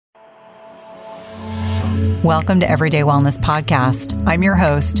Welcome to Everyday Wellness Podcast. I'm your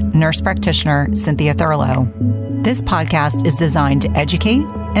host, nurse practitioner Cynthia Thurlow. This podcast is designed to educate,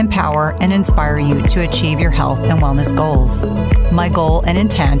 empower, and inspire you to achieve your health and wellness goals. My goal and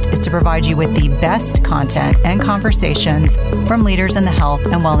intent is to provide you with the best content and conversations from leaders in the health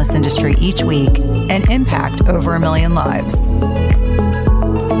and wellness industry each week and impact over 1 million lives.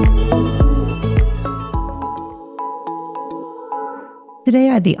 Today,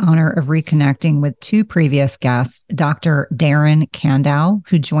 I had the honor of reconnecting with two previous guests, Dr. Darren Candow,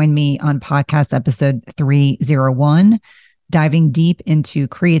 who joined me on podcast episode 301, diving deep into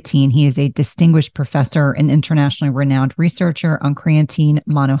creatine. He is a distinguished professor and internationally renowned researcher on creatine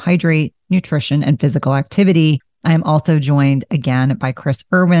monohydrate, nutrition, and physical activity. I am also joined again by Chris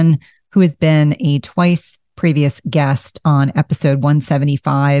Irwin, who has been a twice previous guest on episode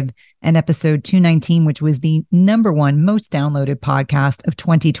 175 and episode 219, which was the #1 most downloaded podcast of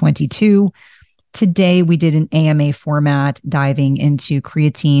 2022. Today, we did an AMA format diving into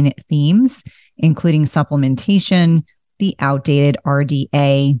creatine themes, including supplementation, the outdated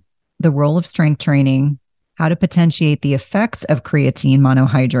RDA, the role of strength training, how to potentiate the effects of creatine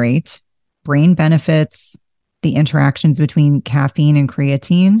monohydrate, brain benefits, the interactions between caffeine and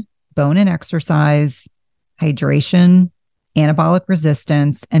creatine, bone and exercise, hydration, anabolic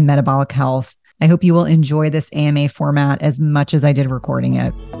resistance, and metabolic health. I hope you will enjoy this AMA format as much as I did recording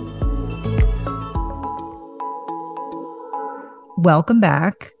it. Welcome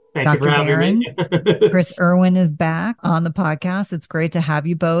back. Thank Dr. you for having me. Chris Irwin is back on the podcast. It's great to have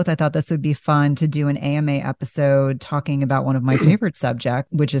you both. I thought this would be fun to do an AMA episode talking about one of my favorite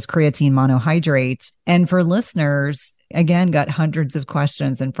subjects, which is creatine monohydrate. And for listeners, again, got hundreds of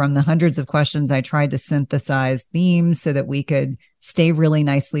questions. And from the hundreds of questions, I tried to synthesize themes so that we could stay really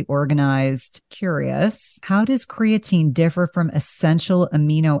nicely organized. Curious, how does creatine differ from essential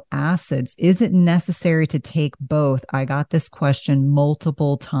amino acids? Is it necessary to take both? I got this question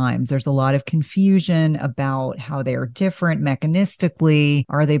multiple times. There's a lot of confusion about how they are different mechanistically.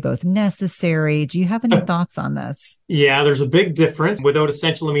 Are they both necessary? Do you have any thoughts on this? Yeah, there's a big difference. Without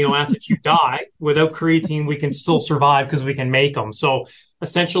essential amino acids, you die. Without creatine, we can still survive because we can make them. So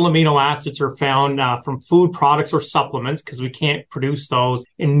essential amino acids are found from food products or supplements because we can't produce those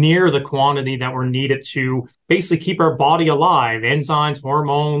in near the quantity that we're needed to basically keep our body alive. Enzymes,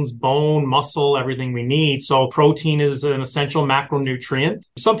 hormones, bone, muscle, everything we need. So protein is an essential macronutrient.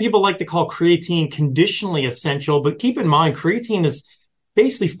 Some people like to call creatine conditionally essential, but keep in mind, creatine is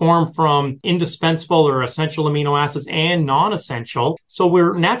basically formed from indispensable or essential amino acids and non-essential. So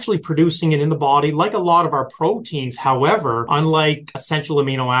we're naturally producing it in the body like a lot of our proteins. However, unlike essential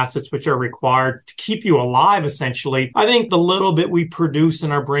amino acids, which are required to keep you alive, essentially, I think the little bit we produce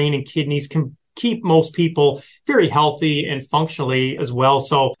in our brain and kidneys can keep most people very healthy and functionally as well.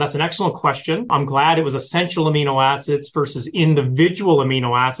 So that's an excellent question. I'm glad it was essential amino acids versus individual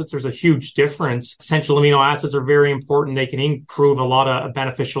amino acids. There's a huge difference. Essential amino acids are very important. They can improve a lot of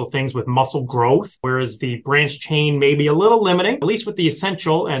beneficial things with muscle growth, whereas the branched chain may be a little limiting, at least with the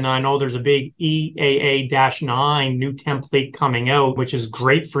essential. And I know there's a big EAA-9 new template coming out, which is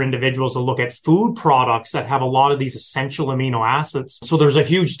great for individuals to look at food products that have a lot of these essential amino acids. So there's a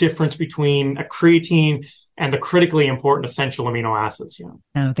huge difference between a creatine and the critically important essential amino acids. Yeah.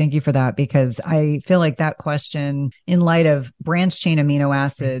 Oh, thank you for that, because I feel like that question, in light of branched chain amino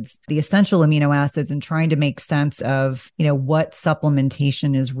acids, the essential amino acids, and trying to make sense of, what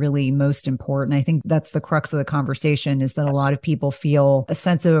supplementation is really most important. I think that's the crux of the conversation, is that a lot of people feel a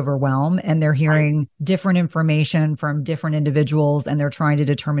sense of overwhelm and they're hearing different information from different individuals and they're trying to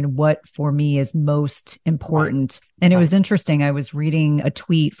determine what for me is most important. And it was interesting. I was reading a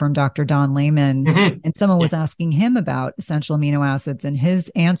tweet from Dr. Don Layman, and someone was asking him about essential amino acids. And his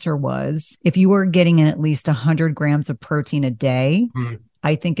answer was, if you were getting in at least 100 grams of protein a day,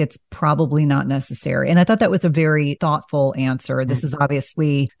 I think it's probably not necessary. And I thought that was a very thoughtful answer. This is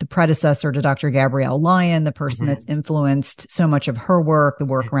obviously the predecessor to Dr. Gabrielle Lyon, the person that's influenced so much of her work, the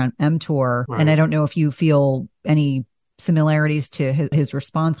work around mTOR. And I don't know if you feel any similarities to his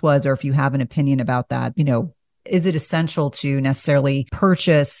response was, or if you have an opinion about that. Is it essential to necessarily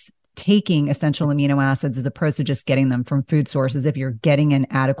purchase taking essential amino acids as opposed to just getting them from food sources if you're getting in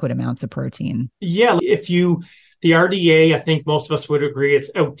adequate amounts of protein? Yeah, if you The RDA, I think most of us would agree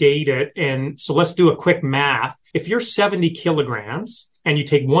it's outdated. And so let's do a quick math. If you're 70 kilograms and you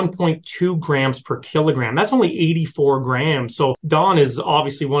take 1.2 grams per kilogram, that's only 84 grams. So Don is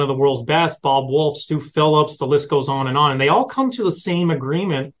obviously one of the world's best, Bob Wolf, Stu Phillips, the list goes on. And they all come to the same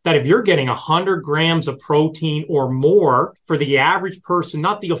agreement that if you're getting 100 grams of protein or more for the average person,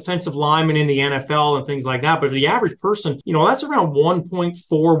 not the offensive lineman in the NFL and things like that, but the average person, that's around 1.4,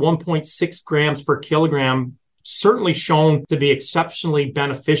 1.6 grams per kilogram, certainly shown to be exceptionally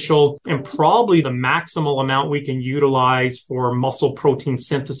beneficial and probably the maximal amount we can utilize for muscle protein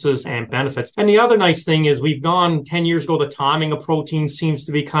synthesis and benefits. And the other nice thing is we've gone 10 years ago, the timing of protein seems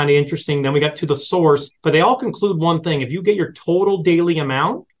to be kind of interesting. Then we got to the source, but they all conclude one thing. If you get your total daily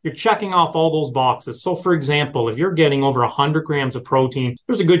amount, you're checking off all those boxes. So for example, if you're getting over 100 grams of protein,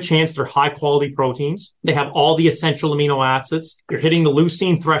 there's a good chance they're high quality proteins. They have all the essential amino acids. You're hitting the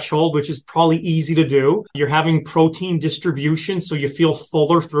leucine threshold, which is probably easy to do. You're having protein distribution, so you feel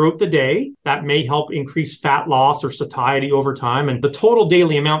fuller throughout the day. That may help increase fat loss or satiety over time. And the total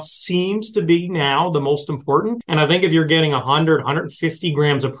daily amount seems to be now the most important. And I think if you're getting 100, 150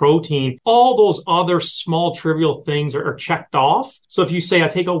 grams of protein, all those other small trivial things are checked off. So if you say, I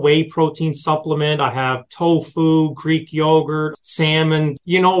take a whey protein supplement, I have tofu, Greek yogurt, salmon.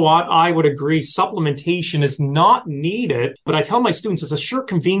 You know what? I would agree. Supplementation is not needed, but I tell my students it's a sure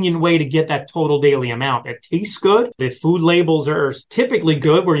convenient way to get that total daily amount. It tastes good. The food labels are typically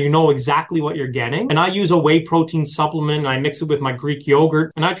good where you know exactly what you're getting. And I use a whey protein supplement and I mix it with my Greek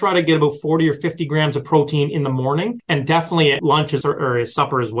yogurt and I try to get about 40 or 50 grams of protein in the morning and definitely at lunches or at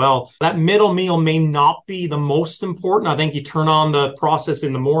supper as well. That middle meal may not be the most important. I think you turn on the process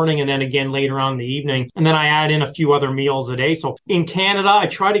in the morning and then again later on in the evening. And then I add in a few other meals a day. So in Canada, I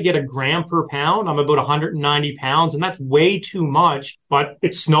try to get a gram per pound. I'm about 190 pounds and that's way too much, but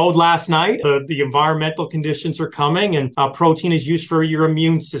it snowed last night. The environmental conditions are coming and protein is used for your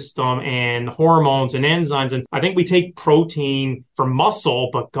immune system and hormones and enzymes. And I think we take protein for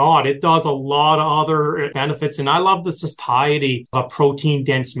muscle, but God, it does a lot of other benefits. And I love the satiety of a protein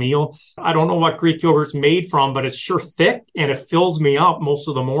dense meal. I don't know what Greek yogurt's made from, but it's sure thick and it fills me up most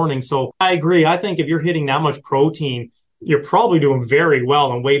of the morning. So I agree. I think if you're hitting that much protein, you're probably doing very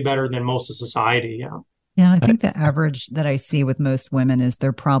well and way better than most of society. Yeah. Yeah, I think the average that I see with most women is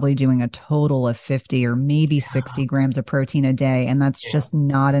they're probably doing a total of 50 or maybe 60 grams of protein a day. And that's just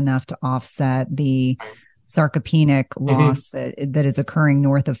not enough to offset the sarcopenic loss that is occurring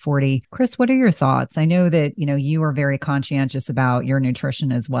north of 40. Chris, what are your thoughts? I know that, you are very conscientious about your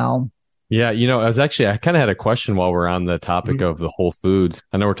nutrition as well. Yeah, I kind of had a question while we're on the topic of the whole foods.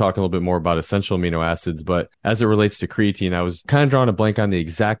 I know we're talking a little bit more about essential amino acids, but as it relates to creatine, I was kind of drawing a blank on the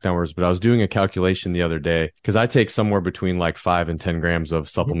exact numbers, but I was doing a calculation the other day because I take somewhere between like 5 and 10 grams of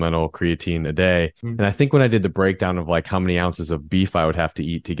supplemental creatine a day. And I think when I did the breakdown of like how many ounces of beef I would have to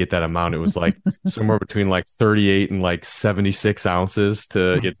eat to get that amount, it was like somewhere between like 38 and like 76 ounces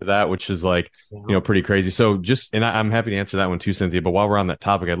to get to that, which is like, pretty crazy. So I'm happy to answer that one too, Cynthia, but while we're on that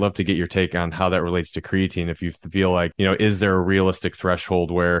topic, I'd love to get your take on how that relates to creatine. If you feel like, is there a realistic threshold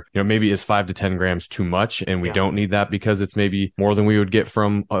where, maybe is 5 to 10 grams too much and we don't need that because it's maybe more than we would get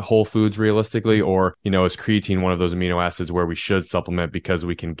from whole foods realistically? Or, is creatine one of those amino acids where we should supplement because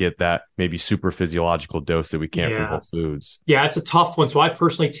we can get that maybe super physiological dose that we can't from whole foods? Yeah, it's a tough one. So I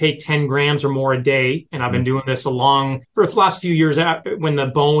personally take 10 grams or more a day. And I've been doing this for the last few years when the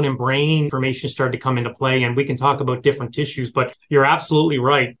bone and brain information started to come into play. And we can talk about different tissues, but you're absolutely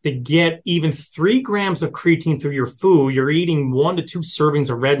right. To get even 3 grams of creatine through your food, you're eating 1 to 2 servings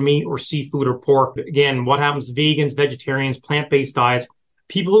of red meat or seafood or pork. Again, what happens to vegans, vegetarians, plant-based diets?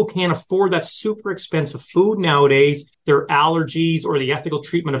 People who can't afford that super expensive food nowadays, their allergies or the ethical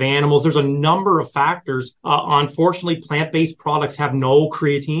treatment of animals. There's a number of factors. Unfortunately, plant-based products have no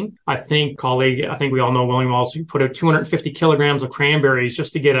creatine. I think we all know William Wallace, who put out 250 kilograms of cranberries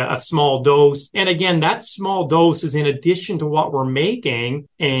just to get a small dose. And again, that small dose is in addition to what we're making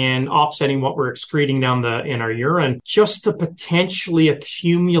and offsetting what we're excreting down in our urine just to potentially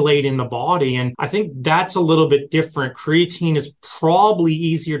accumulate in the body. And I think that's a little bit different. Creatine is probably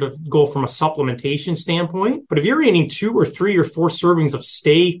easier to go from a supplementation standpoint. But if you're eating 2 or 3 or 4 servings of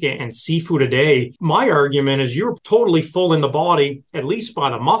steak and seafood a day, my argument is you're totally full in the body, at least by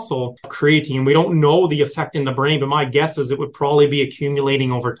the muscle creatine. We don't know the effect in the brain, but my guess is it would probably be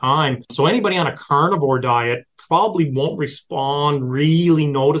accumulating over time. So anybody on a carnivore diet probably won't respond really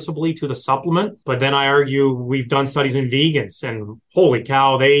noticeably to the supplement. But then I argue we've done studies in vegans and holy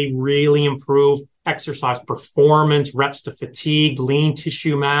cow, they really improve exercise performance, reps to fatigue, lean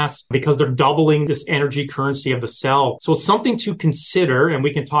tissue mass, because they're doubling this energy currency of the cell. So it's something to consider, and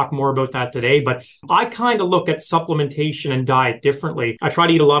we can talk more about that today. But I kind of look at supplementation and diet differently. I try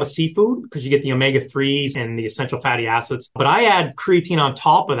to eat a lot of seafood because you get the omega-3s and the essential fatty acids, but I add creatine on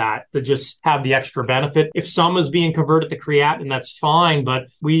top of that to just have the extra benefit. If some is being converted to creatine, that's fine, but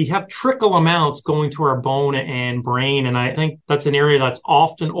we have trickle amounts going to our bone and brain, and I think that's an area that's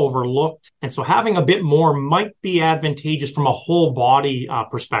often overlooked. And so having a bit more might be advantageous from a whole body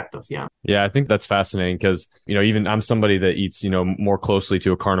perspective. Yeah. Yeah, I think that's fascinating because, even I'm somebody that eats, more closely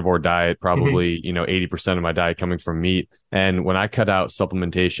to a carnivore diet, probably, 80% of my diet coming from meat. And when I cut out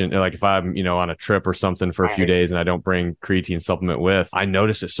supplementation, like if I'm, on a trip or something for a few days and I don't bring creatine supplement with, I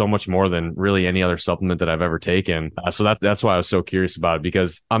notice it so much more than really any other supplement that I've ever taken. So that's why I was so curious about it,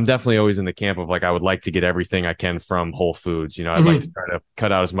 because I'm definitely always in the camp of like, I would like to get everything I can from whole foods. I'd like to try to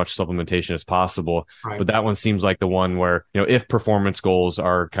cut out as much supplementation as possible. Right. But that one seems like the one where, if performance goals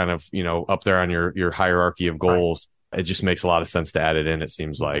are kind of, up there on your hierarchy of goals, it just makes a lot of sense to add it in, it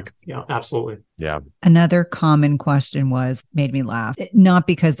seems like. Yeah, absolutely. Yeah. Another common question made me laugh. Not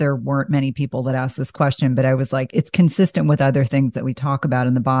because there weren't many people that asked this question, but I was like, it's consistent with other things that we talk about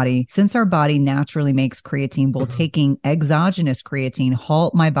in the body. Since our body naturally makes creatine, will taking exogenous creatine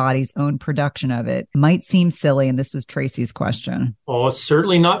halt my body's own production of it? Might seem silly. And this was Tracy's question. Oh, it's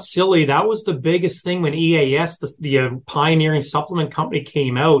certainly not silly. That was the biggest thing when EAS, the pioneering supplement company,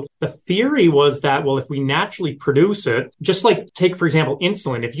 came out. The theory was that, well, if we naturally produce it, just like take, for example,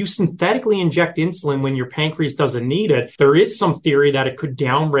 insulin, if you synthetically inject insulin when your pancreas doesn't need it, there is some theory that it could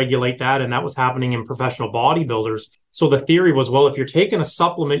downregulate that. And that was happening in professional bodybuilders. So the theory was, well, if you're taking a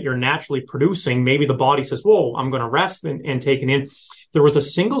supplement you're naturally producing, maybe the body says, whoa, I'm going to rest and take it in. There was a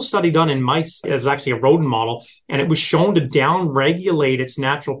single study done in mice. It was actually a rodent model, and it was shown to down-regulate its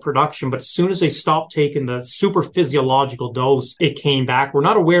natural production. But as soon as they stopped taking the super physiological dose, it came back. We're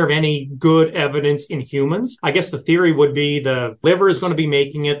not aware of any good evidence in humans. I guess the theory would be the liver is going to be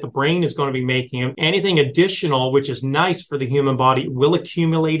making it, the brain is going to be making it. Anything additional, which is nice for the human body, will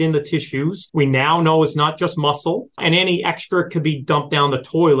accumulate in the tissues. We now know it's not just muscle, and any extra could be dumped down the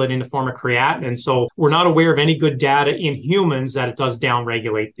toilet in the form of creatinine. So we're not aware of any good data in humans that it does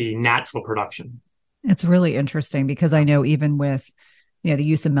downregulate the natural production. It's really interesting because I know even with, the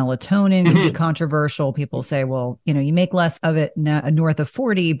use of melatonin can be controversial. People say, well, you make less of it north of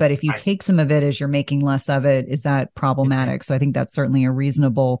 40, but if you take some of it as you're making less of it, is that problematic? So I think that's certainly a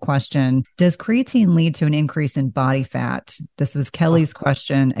reasonable question. Does creatine lead to an increase in body fat? This was Kelly's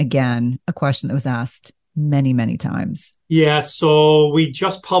question. Again, a question that was asked many, many times. Yeah, so we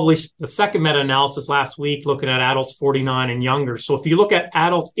just published the second meta-analysis last week looking at adults 49 and younger. So if you look at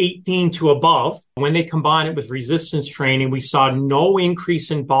adults 18 to above, when they combine it with resistance training, we saw no increase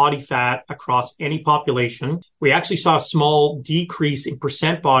in body fat across any population. We actually saw a small decrease in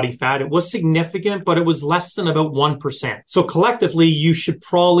percent body fat. It was significant, but it was less than about 1%. So collectively, you should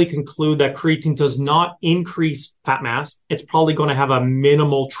probably conclude that creatine does not increase fat mass. It's probably going to have a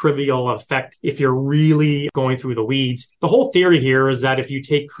minimal, trivial effect if you're really going through the weeds. The whole theory here is that if you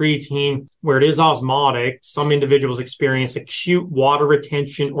take creatine where it is osmotic, some individuals experience acute water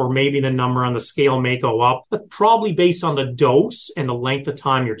retention, or maybe the number on the scale may go up, but probably based on the dose and the length of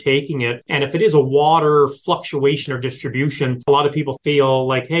time you're taking it. And if it is a water fluctuation or distribution, a lot of people feel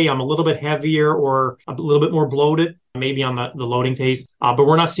like, hey, I'm a little bit heavier or a little bit more bloated, maybe on the loading phase. But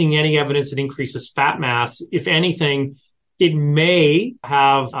we're not seeing any evidence that increases fat mass. If anything, it may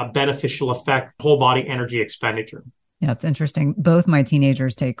have a beneficial effect, whole body energy expenditure. Yeah, it's interesting. Both my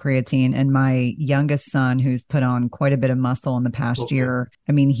teenagers take creatine, and my youngest son, who's put on quite a bit of muscle in the past year,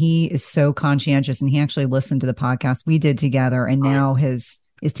 I mean, he is so conscientious, and he actually listened to the podcast we did together, and now is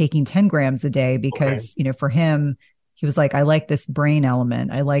taking 10 grams a day because, for him, he was like, I like this brain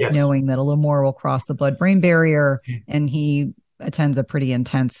element. I like knowing that a little more will cross the blood-brain barrier, and he attends a pretty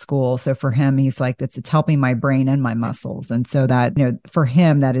intense school. So for him, he's like, it's helping my brain and my muscles. And so that, for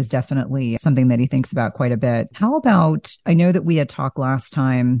him, that is definitely something that he thinks about quite a bit. How about, I know that we had talked last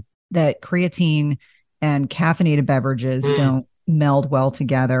time that creatine and caffeinated beverages don't meld well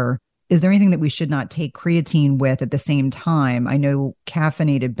together. Is there anything that we should not take creatine with at the same time? I know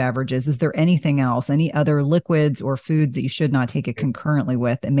caffeinated beverages. Is there anything else, any other liquids or foods that you should not take it concurrently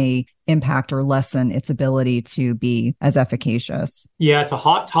with that may impact or lessen its ability to be as efficacious? Yeah, it's a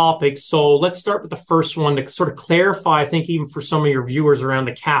hot topic. So let's start with the first one to sort of clarify, I think, even for some of your viewers around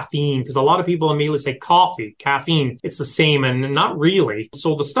the caffeine, because a lot of people immediately say coffee, caffeine, it's the same, and not really.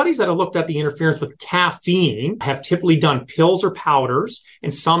 So the studies that have looked at the interference with caffeine have typically done pills or powders,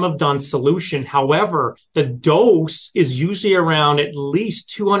 and some have done solution. However, the dose is usually around at least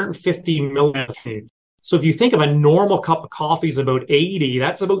 250 milligrams. So if you think of a normal cup of coffee is about 80,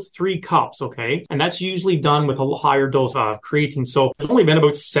 that's about 3 cups, okay? And that's usually done with a higher dose of creatine. So there's only been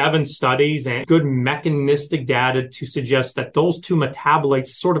about 7 studies and good mechanistic data to suggest that those two metabolites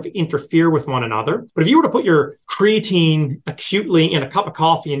sort of interfere with one another. But if you were to put your creatine acutely in a cup of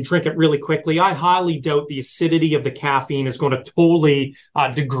coffee and drink it really quickly, I highly doubt the acidity of the caffeine is going to totally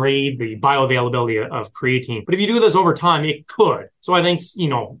degrade the bioavailability of creatine. But if you do this over time, it could. So I think,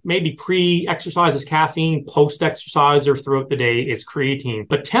 maybe pre-exercise is caffeine, post-exercise or throughout the day is creatine.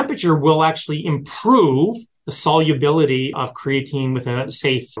 But temperature will actually improve the solubility of creatine within a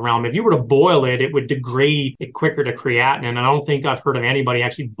safe realm. If you were to boil it, it would degrade it quicker to creatinine. And I don't think I've heard of anybody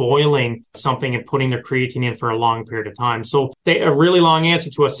actually boiling something and putting their creatine in for a long period of time. So a really long answer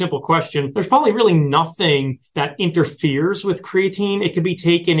to a simple question. There's probably really nothing that interferes with creatine. It could be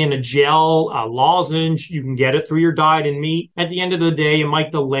taken in a gel, a lozenge. You can get it through your diet and meat. At the end of the day, it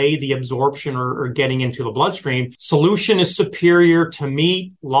might delay the absorption or getting into the bloodstream. Solution is superior to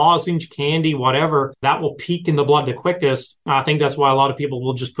meat, lozenge, candy, whatever. That will peak in the blood the quickest. I think that's why a lot of people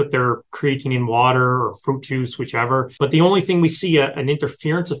will just put their creatine in water or fruit juice, whichever. But the only thing we see an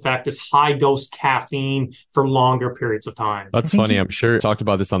interference effect is high dose caffeine for longer periods of time. That's funny. I'm sure I talked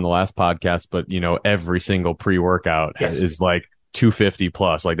about this on the last podcast, but every single pre-workout is like 250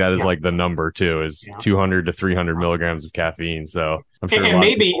 plus. Like that is like the number too, is 200 to 300 milligrams of caffeine. So I'm sure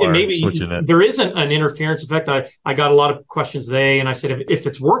maybe there isn't an interference effect. I got a lot of questions today, and I said, if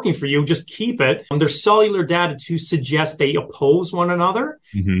it's working for you, just keep it. There's cellular data to suggest they oppose one another.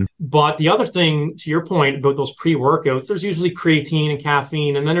 Mm-hmm. But the other thing, to your point about those pre-workouts, there's usually creatine and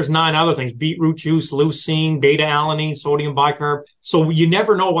caffeine, and then there's 9 other things: beetroot juice, leucine, beta-alanine, sodium bicarb. So you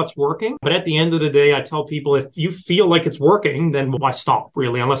never know what's working. But at the end of the day, I tell people, if you feel like it's working, then why stop,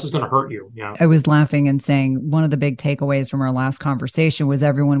 really, unless it's going to hurt you. Yeah. I was laughing and saying one of the big takeaways from our last conversation was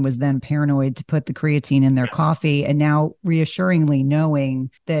everyone was then paranoid to put the creatine in their coffee. And now reassuringly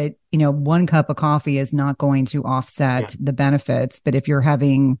knowing that, 1 cup of coffee is not going to offset the benefits. But if you're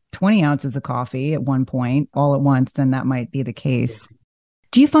having 20 ounces of coffee at one point all at once, then that might be the case. Yeah.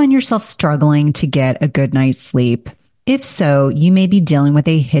 Do you find yourself struggling to get a good night's sleep? If so, you may be dealing with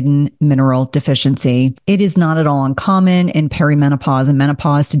a hidden mineral deficiency. It is not at all uncommon in perimenopause and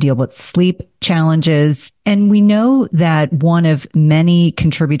menopause to deal with sleep challenges. And we know that one of many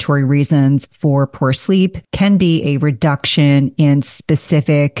contributory reasons for poor sleep can be a reduction in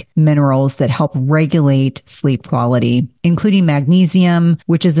specific minerals that help regulate sleep quality, including magnesium,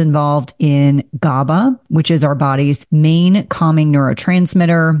 which is involved in GABA, which is our body's main calming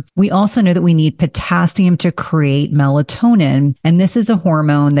neurotransmitter. We also know that we need potassium to create melatonin. And this is a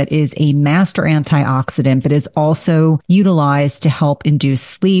hormone that is a master antioxidant, but is also utilized to help induce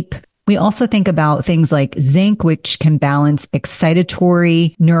sleep. We also think about things like zinc, which can balance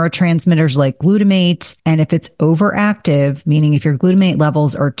excitatory neurotransmitters like glutamate. And if it's overactive, meaning if your glutamate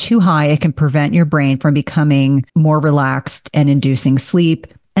levels are too high, it can prevent your brain from becoming more relaxed and inducing sleep.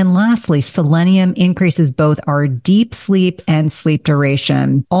 And lastly, selenium increases both our deep sleep and sleep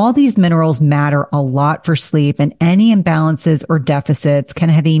duration. All these minerals matter a lot for sleep, and any imbalances or deficits can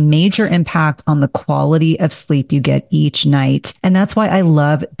have a major impact on the quality of sleep you get each night. And that's why I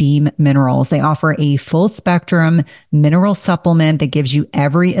love Beam Minerals. They offer a full spectrum mineral supplement that gives you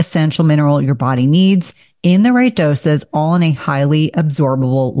every essential mineral your body needs in the right doses, all in a highly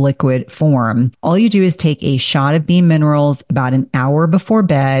absorbable liquid form. All you do is take a shot of Beam Minerals about an hour before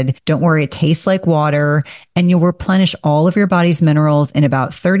bed. Don't worry, it tastes like water, and you'll replenish all of your body's minerals in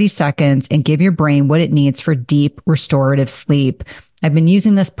about 30 seconds and give your brain what it needs for deep restorative sleep. I've been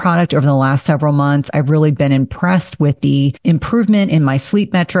using this product over the last several months. I've really been impressed with the improvement in my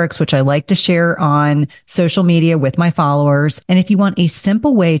sleep metrics, which I like to share on social media with my followers. And if you want a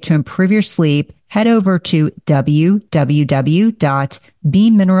simple way to improve your sleep, head over to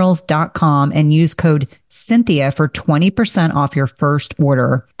www.beamminerals.com and use code Cynthia for 20% off your first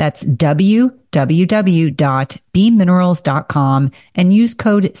order. That's www.beamminerals.com and use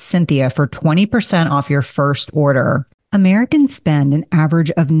code Cynthia for 20% off your first order. Americans spend an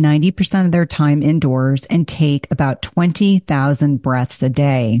average of 90% of their time indoors and take about 20,000 breaths a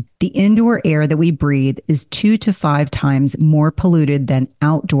day. The indoor air that we breathe is 2 to 5 times more polluted than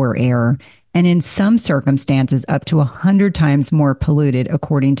outdoor air. and in some circumstances up to 100 times more polluted,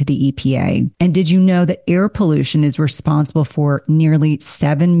 according to the EPA. And did you know that air pollution is responsible for nearly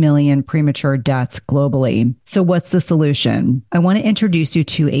 7 million premature deaths globally? So what's the solution? I want to introduce you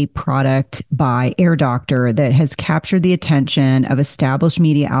to a product by Air Doctor that has captured the attention of established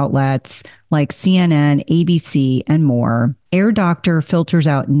media outlets like CNN, ABC, and more. Air Doctor filters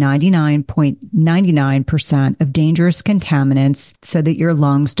out 99.99% of dangerous contaminants so that your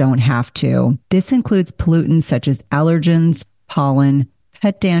lungs don't have to. This includes pollutants such as allergens, pollen,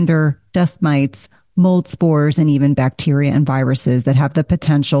 pet dander, dust mites, mold spores, and even bacteria and viruses that have the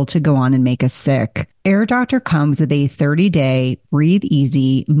potential to go on and make us sick. Air Doctor comes with a 30-day, breathe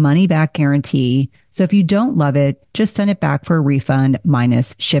easy, money-back guarantee. So if you don't love it, just send it back for a refund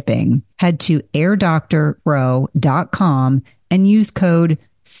minus shipping. Head to airdoctorpro.com and use code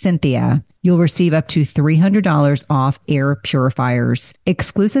Cynthia. You'll receive up to $300 off air purifiers.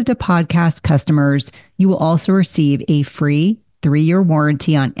 Exclusive to podcast customers, you will also receive a free 3-year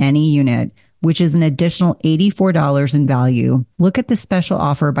warranty on any unit, which is an additional $84 in value. Look at the special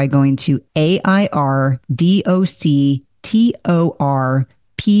offer by going to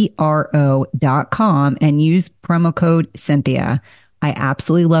airdoctorpro.com and use promo code Cynthia. I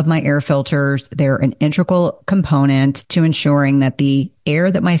absolutely love my air filters. They're an integral component to ensuring that the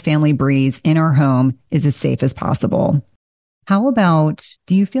air that my family breathes in our home is as safe as possible. How about,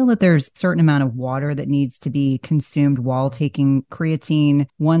 do you feel that there's a certain amount of water that needs to be consumed while taking creatine?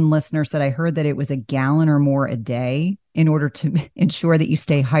 One listener said, I heard that it was a gallon or more a day in order to ensure that you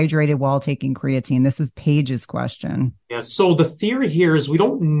stay hydrated while taking creatine. This was Paige's question. Yeah, so the theory here is we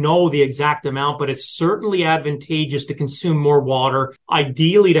don't know the exact amount, but it's certainly advantageous to consume more water,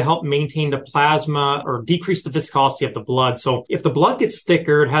 ideally to help maintain the plasma or decrease the viscosity of the blood. So if the blood gets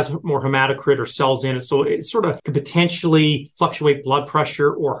thicker, it has more hematocrit or cells in it. So it sort of could potentially fluctuate blood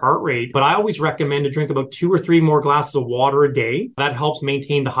pressure or heart rate. But I always recommend to drink about 2 or 3 more glasses of water a day. That helps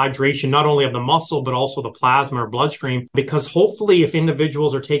maintain the hydration, not only of the muscle, but also the plasma or bloodstream. Because hopefully if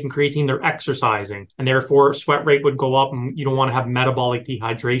individuals are taking creatine, they're exercising and therefore sweat rate would go up and you don't want to have metabolic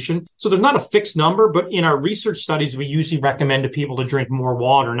dehydration. So there's not a fixed number, but in our research studies, we usually recommend to people to drink more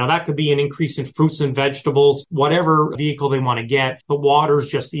water. Now that could be an increase in fruits and vegetables, whatever vehicle they want to get, but water is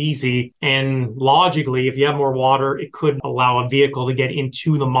just easy. And logically, if you have more water, it could allow a vehicle to get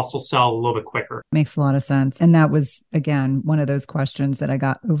into the muscle cell a little bit quicker. Makes a lot of sense. And that was, again, one of those questions that I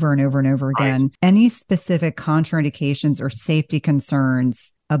got over and over and over again. Right. Any specific contraindications or safety concerns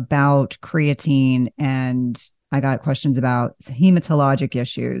about creatine? And I got questions about hematologic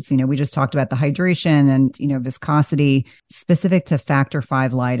issues. You know, we just talked about the hydration and, you know, viscosity specific to factor V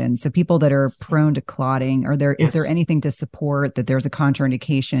Leiden. So people that are prone to clotting, is there anything to support that there's a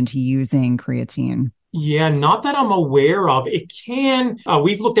contraindication to using creatine? Yeah, not that I'm aware of. It can,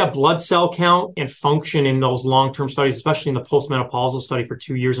 we've looked at blood cell count and function in those long-term studies, especially in the postmenopausal study for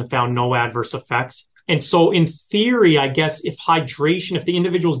 2 years, and found no adverse effects. And so in theory, I guess if the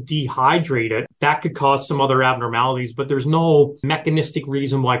individual's dehydrated, that could cause some other abnormalities, but there's no mechanistic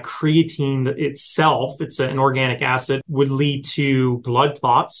reason why creatine itself, it's an organic acid, would lead to blood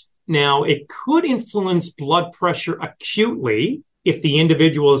clots. Now, it could influence blood pressure acutely if the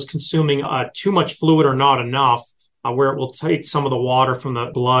individual is consuming too much fluid or not enough, where it will take some of the water from the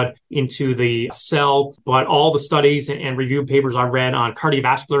blood into the cell. But all the studies and review papers I read on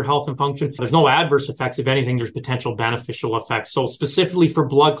cardiovascular health and function, there's no adverse effects. If anything, there's potential beneficial effects. So specifically for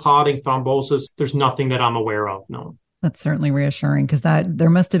blood clotting, thrombosis, there's nothing that I'm aware of, no. That's certainly reassuring, because there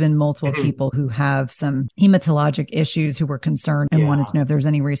must have been multiple people who have some hematologic issues who were concerned and wanted to know if there's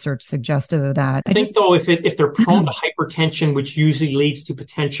any research suggestive of that. I think though, if they're prone to hypertension, which usually leads to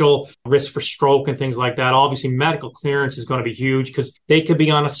potential risk for stroke and things like that, obviously medical clearance is going to be huge, because they could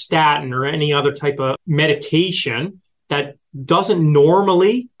be on a statin or any other type of medication that doesn't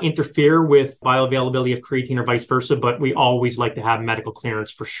normally interfere with bioavailability of creatine or vice versa, but we always like to have medical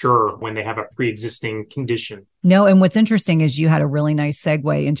clearance for sure when they have a pre-existing condition. No, and what's interesting is you had a really nice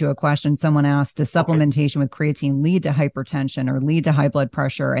segue into a question someone asked, does supplementation with creatine lead to hypertension or lead to high blood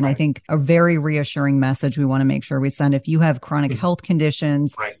pressure? And I think a very reassuring message we want to make sure we send, if you have chronic health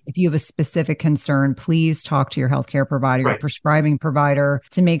conditions, if you have a specific concern, please talk to your healthcare provider, your prescribing provider,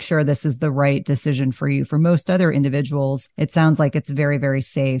 to make sure this is the right decision for you. For most other individuals, it sounds like it's very, very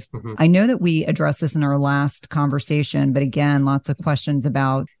safe. I know that we addressed this in our last conversation, but again, lots of questions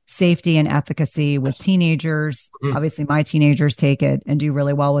about safety and efficacy with teenagers. Obviously, my teenagers take it and do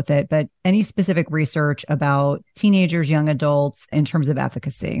really well with it, but any specific research about teenagers, young adults in terms of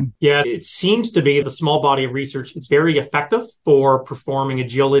efficacy? Yeah, it seems to be the small body of research. It's very effective for performing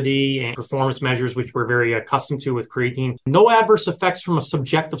agility and performance measures, which we're very accustomed to with creatine. No adverse effects from a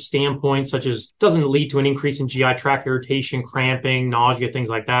subjective standpoint, such as doesn't lead to an increase in GI tract irritation, cramping, nausea, things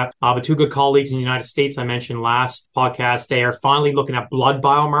like that. But two good colleagues in the United States I mentioned last podcast, they are finally looking at blood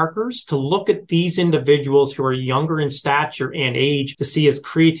biomarkers to look at these individuals who are younger in stature and age to see is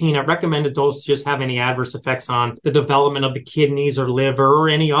creatine at recommended dosages have any adverse effects on the development of the kidneys or liver or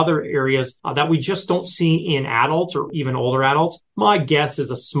any other areas that we just don't see in adults or even older adults. My guess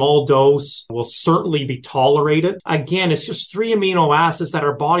is a small dose will certainly be tolerated. Again, it's just 3 amino acids that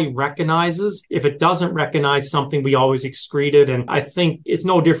our body recognizes. If it doesn't recognize something, we always excrete it. And I think it's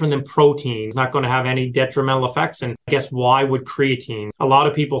no different than protein. It's not going to have any detrimental effects. And I guess why would creatine? A lot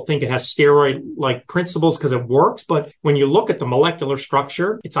of people think it has steroid-like principles because it works. But when you look at the molecular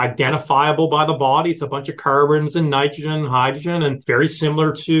structure, it's identifiable by the body. It's a bunch of carbons and nitrogen and hydrogen, and very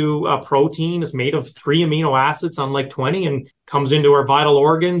similar to protein. It's made of 3 amino acids, unlike 20, and comes into our vital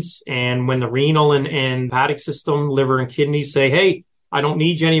organs. And when the renal and hepatic system, liver and kidneys say, hey, I don't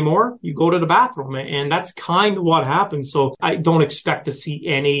need you anymore, you go to the bathroom. And that's kind of what happens. So I don't expect to see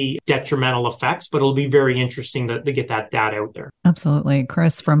any detrimental effects, but it'll be very interesting to get that data out there. Absolutely.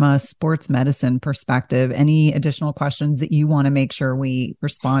 Chris, from a sports medicine perspective, any additional questions that you want to make sure we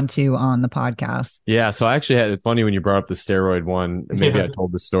respond to on the podcast? Yeah. So I actually had it funny when you brought up the steroid one. Maybe I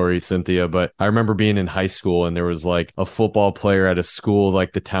told the story, Cynthia, but I remember being in high school and there was like a football player at a school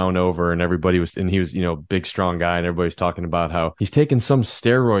like the town over, and he was, big, strong guy, and everybody was talking about how he's taking some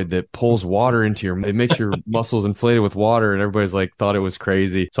steroid that pulls water into it makes your muscles inflated with water, and everybody's like thought it was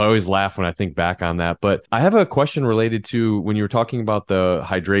crazy. So I always laugh when I think back on that. But I have a question related to when you were talking about the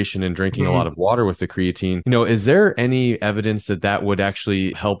hydration and drinking a lot of water with the creatine. Is there any evidence that would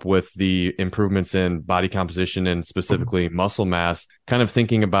actually help with the improvements in body composition and specifically muscle mass? Kind of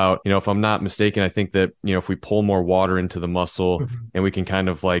thinking about, if I'm not mistaken, I think that, if we pull more water into the muscle and we can kind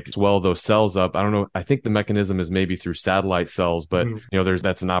of like swell those cells up, I don't know. I think the mechanism is maybe through satellite cells, but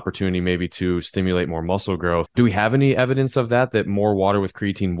that's an opportunity maybe to stimulate more muscle growth. Do we have any evidence of that more water with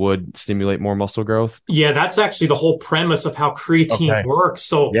creatine would stimulate more muscle growth? Yeah, that's actually the whole premise of how creatine works.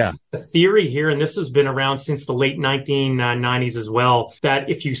 So the theory here, and this has been around since the late 1990s as well, that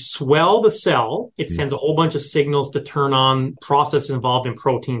if you swell the cell, it sends a whole bunch of signals to turn on processes involved in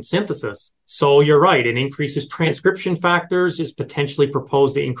protein synthesis. So you're right. It increases transcription factors, is potentially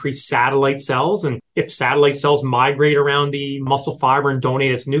proposed to increase satellite cells. And if satellite cells migrate around the muscle fiber and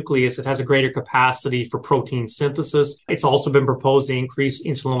donate its nucleus, it has a greater capacity for protein synthesis. It's also been proposed to increase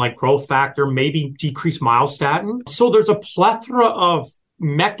insulin-like growth factor, maybe decrease myostatin. So there's a plethora of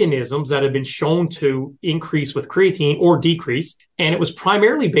mechanisms that have been shown to increase with creatine or decrease. And it was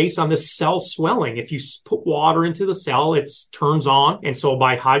primarily based on this cell swelling. If you put water into the cell, it turns on. And so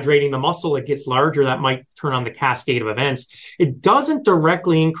by hydrating the muscle, it gets larger. That might turn on the cascade of events. It doesn't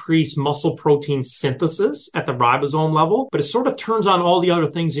directly increase muscle protein synthesis at the ribosome level, but it sort of turns on all the other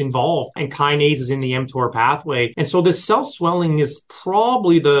things involved and kinases in the mTOR pathway. And so this cell swelling is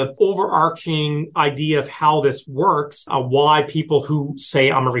probably the overarching idea of how this works, why people who say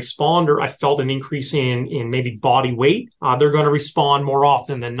I'm a responder, I felt an increase in maybe body weight, they're going to respond more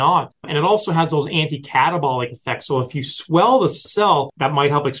often than not. And it also has those anti-catabolic effects. So if you swell the cell, that might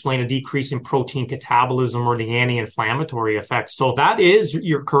help explain a decrease in protein catabolism or the anti-inflammatory effects. So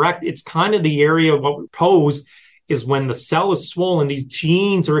you're correct. It's kind of the area of what we pose is when the cell is swollen, these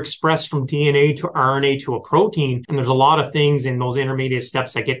genes are expressed from DNA to RNA to a protein. And there's a lot of things in those intermediate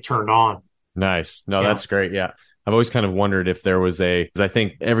steps that get turned on. Nice. No, that's great. Yeah. I've always kind of wondered if there was because I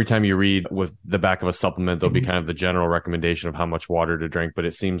think every time you read with the back of a supplement, there'll be kind of the general recommendation of how much water to drink, but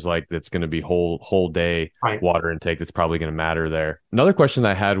it seems like it's going to be whole day water intake that's probably going to matter there. Another question that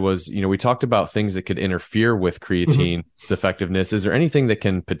I had was, we talked about things that could interfere with creatine's effectiveness. Is there anything that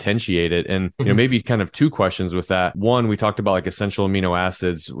can potentiate it? And, maybe kind of two questions with that. One, we talked about like essential amino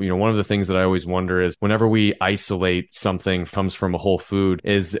acids. One of the things that I always wonder is whenever we isolate something comes from a whole food,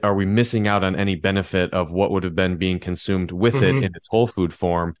 are we missing out on any benefit of what would have been being consumed with it in its whole food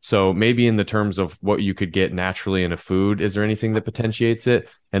form? So maybe in the terms of what you could get naturally in a food, is there anything that potentiates it?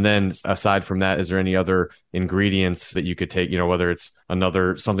 And then aside from that, is there any other ingredients that you could take, whether it's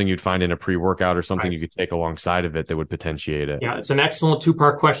something you'd find in a pre-workout or something you could take alongside of it that would potentiate it? Yeah, it's an excellent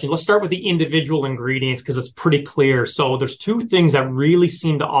two-part question. Let's start with the individual ingredients because it's pretty clear. So there's two things that really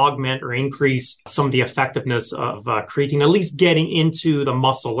seem to augment or increase some of the effectiveness of creatine, at least getting into the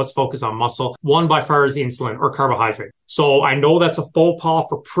muscle. Let's focus on muscle. One by far is insulin or carbohydrate. So I know that's a faux pas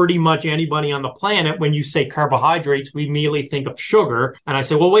for pretty much anybody on the planet. When you say carbohydrates, we immediately think of sugar. And I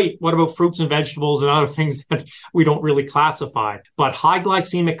say, well, wait, what about fruits and vegetables and other things that we don't really classify? But high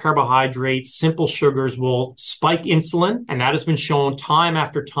glycemic carbohydrates, simple sugars will spike insulin. And that has been shown time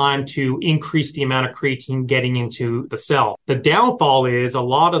after time to increase the amount of creatine getting into the cell. The downfall is a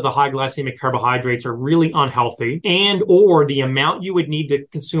lot of the high glycemic carbohydrates are really unhealthy, and or the amount you would need to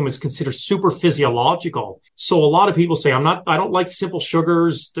consume is considered super physiological. So a lot of people say, I don't like simple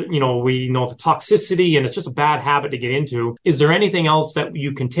sugars. We know the toxicity and it's just a bad habit to get into. Is there anything else that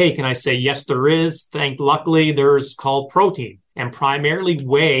you can take? And I say, yes, there is. Luckily, there's called protein. And primarily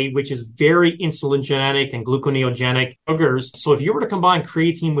whey, which is very insulinogenic and gluconeogenic sugars. So if you were to combine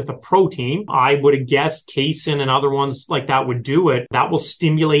creatine with a protein, I would guess casein and other ones like that would do it. That will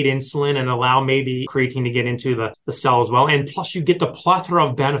stimulate insulin and allow maybe creatine to get into the cell as well. And plus you get the plethora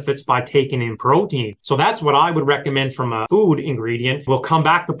of benefits by taking in protein. So that's what I would recommend from a food ingredient. We'll come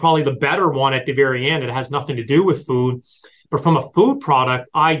back to probably the better one at the very end. It has nothing to do with food. But from a food product,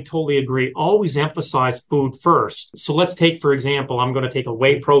 I totally agree. Always emphasize food first. So let's take, for example, I'm going to take a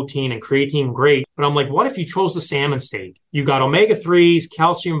whey protein and creatine, great. But I'm like, what if you chose the salmon steak? You got omega-3s,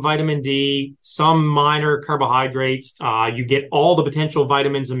 calcium, vitamin D, some minor carbohydrates. You get all the potential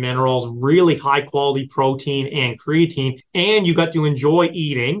vitamins and minerals, really high quality protein and creatine. And you got to enjoy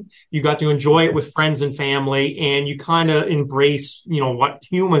eating. You got to enjoy it with friends and family. And you kind of embrace, what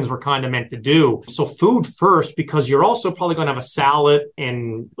humans were kind of meant to do. So food first, because you're also probably going to have a salad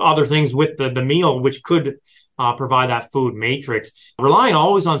and other things with the meal, which could provide that food matrix. Relying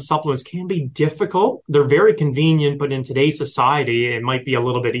always on supplements can be difficult. They're very convenient, but in today's society, it might be a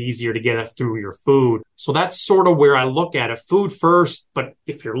little bit easier to get it through your food. So that's sort of where I look at it. Food first, but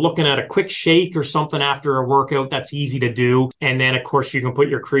if you're looking at a quick shake or something after a workout, that's easy to do. And then, of course, you can put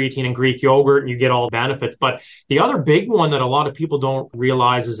your creatine and Greek yogurt and you get all the benefits. But the other big one that a lot of people don't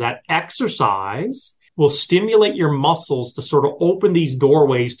realize is that exercise will stimulate your muscles to sort of open these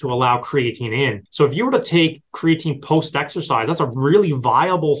doorways to allow creatine in. So if you were to take creatine post-exercise, that's a really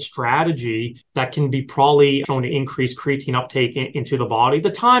viable strategy that can be probably shown to increase creatine uptake into the body. The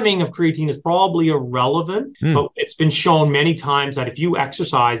timing of creatine is probably irrelevant, but it's been shown many times that if you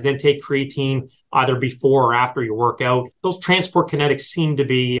exercise, then take creatine either before or after your workout, those transport kinetics seem to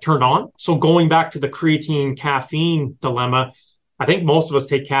be turned on. So going back to the creatine caffeine dilemma, I think most of us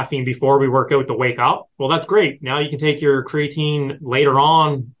take caffeine before we work out to wake up. Well, that's great. Now you can take your creatine later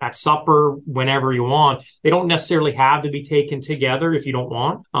on at supper, whenever you want. They don't necessarily have to be taken together if you don't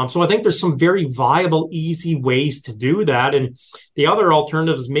want. So I think there's some very viable, easy ways to do that. And the other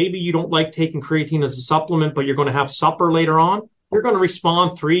alternative is maybe you don't like taking creatine as a supplement, but you're going to have supper later on. You're going to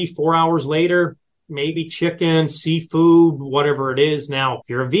respond 3-4 hours later. Maybe chicken, seafood, whatever it is. Now, if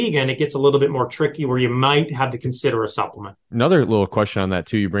you're a vegan, it gets a little bit more tricky where you might have to consider a supplement. Another little question on that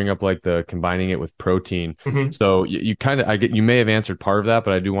too. You bring up like the combining it with protein. Mm-hmm. So you kind of, you may have answered part of that,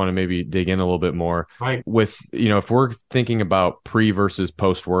 but I do want to maybe dig in a little bit more. Right. With, if we're thinking about pre versus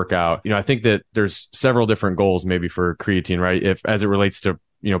post workout, I think that there's several different goals maybe for creatine, right? If as it relates to,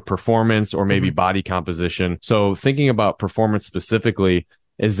 performance or maybe body composition. So thinking about performance specifically,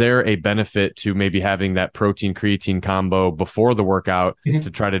 is there a benefit to maybe having that protein creatine combo before the workout to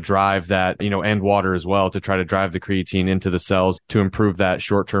try to drive that, and water as well, to try to drive the creatine into the cells to improve that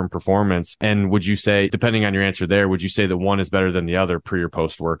short-term performance? And would you say, depending on your answer there, would you say that one is better than the other pre or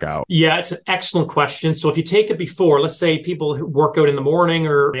post workout? Yeah, it's an excellent question. So if you take it before, let's say people who work out in the morning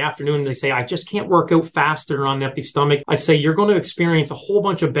or the afternoon, they say, I just can't work out faster on an empty stomach. I say, you're going to experience a whole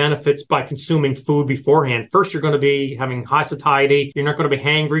bunch of benefits by consuming food beforehand. First, you're going to be having high satiety. You're not going to be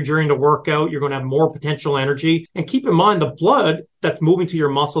hangry during the workout. You're going to have more potential energy. And keep in mind, the blood that's moving to your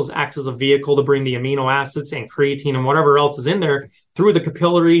muscles acts as a vehicle to bring the amino acids and creatine and whatever else is in there through the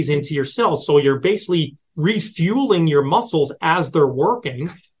capillaries into your cells. So you're basically refueling your muscles as they're working.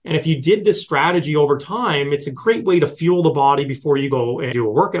 And if you did this strategy over time, it's a great way to fuel the body before you go and do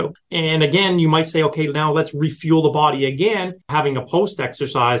a workout. And again, you might say, okay, now let's refuel the body again, having a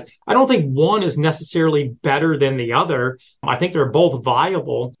post-exercise. I don't think one is necessarily better than the other. I think they're both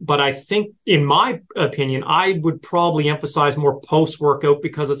viable. But I think, in my opinion, I would probably emphasize more post-workout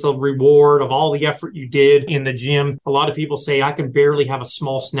because it's a reward of all the effort you did in the gym. A lot of people say, I can barely have a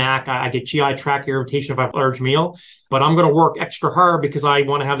small snack. I get GI tract irritation if I have a large meal. But I'm going to work extra hard because I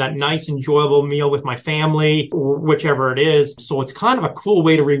want to have that nice, enjoyable meal with my family, or whichever it is. So it's kind of a cool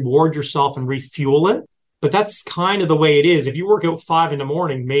way to reward yourself and refuel it. but that's kind of the way it is. If you work out 5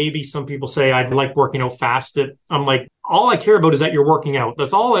 a.m, maybe some people say, I'd like working out fasted. I'm like, all I care about is that you're working out.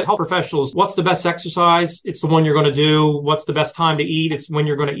 That's all health professionals. What's the best exercise? It's the one you're going to do. What's the best time to eat? It's when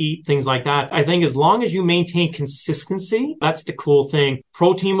you're going to eat, things like that. I think as long as you maintain consistency, that's the cool thing.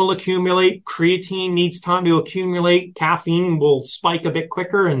 Protein will accumulate. Creatine needs time to accumulate. Caffeine will spike a bit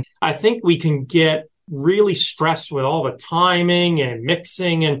quicker. And I think we can get really stressed with all the timing and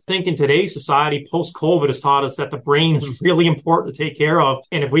mixing. And I think in today's society, post-COVID has taught us that the brain is really important to take care of.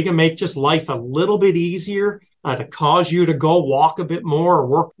 And if we can make just life a little bit easier, to cause you to go walk a bit more or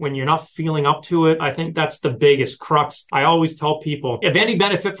work when you're not feeling up to it, I think that's the biggest crux. I always tell people, if any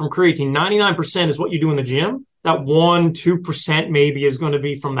benefit from creatine, 99% is what you do in the gym. That 1-2% maybe is going to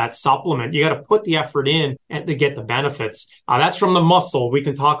be from that supplement. You got to put the effort in and to get the benefits. That's from the muscle. We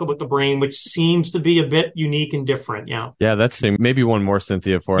can talk about the brain, which seems to be a bit unique and different. Yeah. Yeah, that's maybe one more,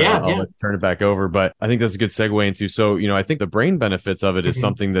 Cynthia, for I'll turn it back over. But I think that's a good segue into. So, I think the brain benefits of it is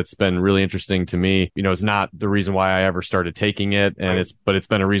something that's been really interesting to me. It's not the reason why I ever started taking it, and it's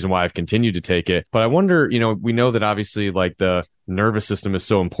been a reason why I've continued to take it. But I wonder, we know that obviously like the nervous system is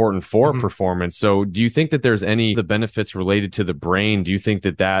so important for performance. So do you think that there's any of the benefits related to the brain? Do you think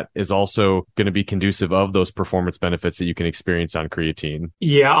that that is also going to be conducive of those performance benefits that you can experience on creatine?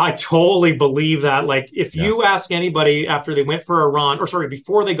 Yeah, I totally believe that. Like if you ask anybody after they went for a run,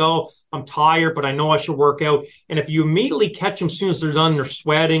 before they go, I'm tired, but I know I should work out. And if you immediately catch them as soon as they're done, they're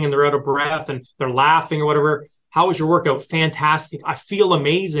sweating and they're out of breath and they're laughing or whatever, how was your workout? Fantastic. I feel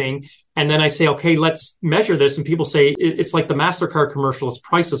amazing. And then I say, okay, let's measure this. And people say, it's like the MasterCard commercial, it's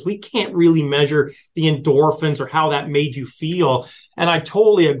priceless. We can't really measure the endorphins or how that made you feel. And I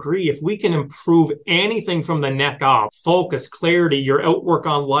totally agree. If we can improve anything from the neck up, focus, clarity, your outwork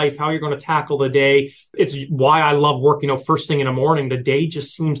on life, how you're going to tackle the day. It's why I love working out first thing in the morning. The day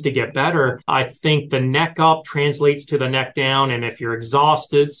just seems to get better. I think the neck up translates to the neck down. And if you're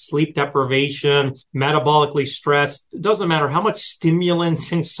exhausted, sleep deprivation, metabolically stressed, it doesn't matter how much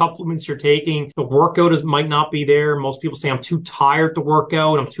stimulants and supplements you're taking, the workout might not be there. Most people say, I'm too tired to work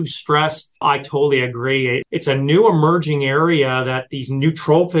out, I'm too stressed. I totally agree. It's a new emerging area that these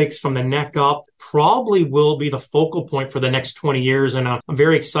nootropics from the neck up probably will be the focal point for the next 20 years. And I'm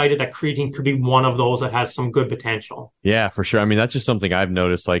very excited that creatine could be one of those that has some good potential. Yeah, for sure. I mean, that's just something I've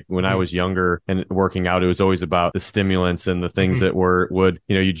noticed. Like when I was younger and working out, it was always about the stimulants and the things that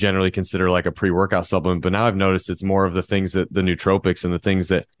you generally consider like a pre-workout supplement. But now I've noticed it's more of the things that the nootropics and the things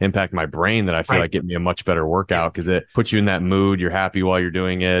that impact my brain that I feel like get me a much better workout because it puts you in that mood. You're happy while you're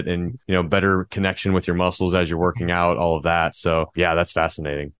doing it and, better connection with your muscles as you're working out, all of that. So yeah, that's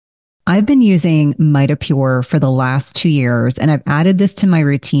fascinating. I've been using MitoPure for the last 2 years, and I've added this to my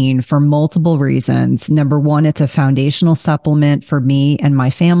routine for multiple reasons. Number one, it's a foundational supplement for me and my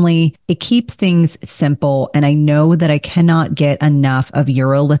family. It keeps things simple, and I know that I cannot get enough of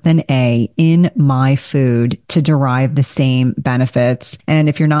urolithin A in my food to derive the same benefits. And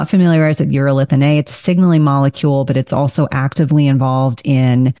if you're not familiarized with urolithin A, it's a signaling molecule, but it's also actively involved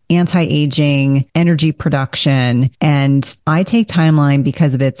in anti-aging, energy production, and I take Timeline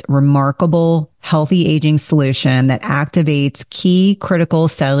because of its remarkable healthy aging solution that activates key critical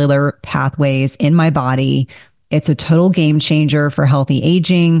cellular pathways in my body. It's a total game changer for healthy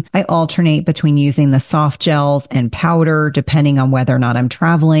aging. I alternate between using the soft gels and powder depending on whether or not I'm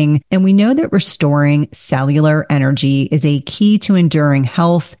traveling. And we know that restoring cellular energy is a key to enduring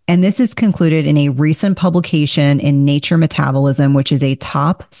health. And this is concluded in a recent publication in Nature Metabolism, which is a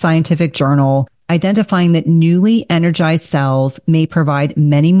top scientific journal, identifying that newly energized cells may provide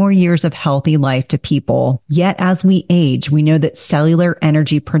many more years of healthy life to people. Yet as we age, we know that cellular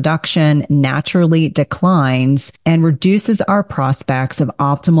energy production naturally declines and reduces our prospects of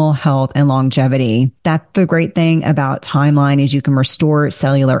optimal health and longevity. That's the great thing about Timeline is you can restore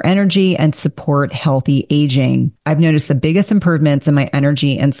cellular energy and support healthy aging. I've noticed the biggest improvements in my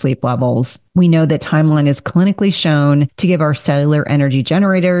energy and sleep levels. We know that Timeline is clinically shown to give our cellular energy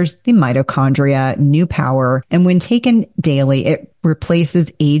generators, the mitochondria, new power. And when taken daily, it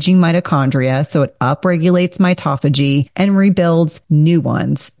replaces aging mitochondria, so it upregulates mitophagy and rebuilds new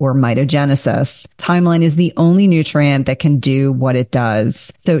ones, or mitogenesis. Timeline is the only nutrient that can do what it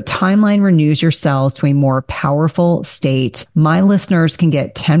does. So Timeline renews your cells to a more powerful state. My listeners can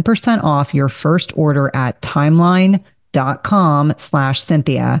get 10% off your first order at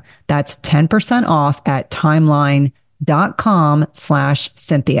timeline.com/Cynthia. That's 10% off at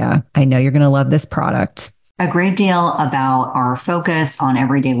timeline.com/Cynthia. I know you're going to love this product. A great deal about our focus on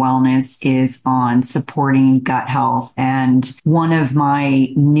everyday wellness is on supporting gut health. And one of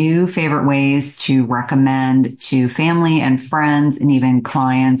my new favorite ways to recommend to family and friends and even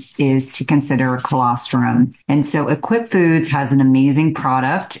clients is to consider colostrum. And so Equip Foods has an amazing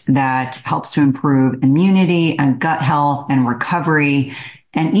product that helps to improve immunity and gut health and recovery.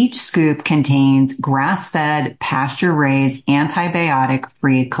 And each scoop contains grass-fed, pasture-raised,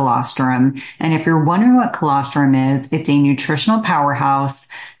 antibiotic-free colostrum. And if you're wondering what colostrum is, it's a nutritional powerhouse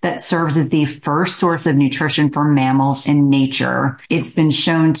that serves as the first source of nutrition for mammals in nature. It's been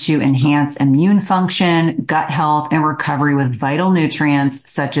shown to enhance immune function, gut health, and recovery with vital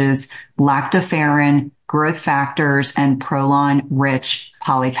nutrients such as lactoferrin, growth factors, and proline-rich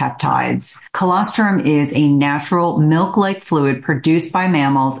polypeptides. Colostrum is a natural milk-like fluid produced by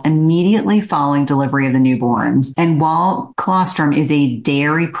mammals immediately following delivery of the newborn. And while colostrum is a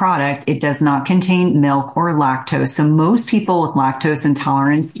dairy product, it does not contain milk or lactose. So most people with lactose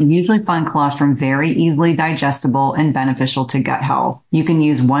intolerance usually find colostrum very easily digestible and beneficial to gut health. You can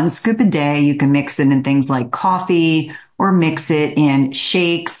use 1 scoop a day. You can mix it in things like coffee or mix it in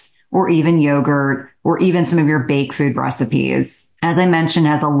shakes or even yogurt, or even some of your baked food recipes. As I mentioned,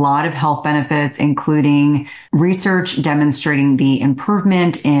 has a lot of health benefits, including research demonstrating the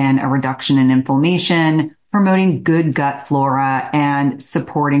improvement in a reduction in inflammation, promoting good gut flora, and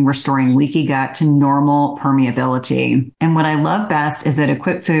supporting restoring leaky gut to normal permeability. And what I love best is that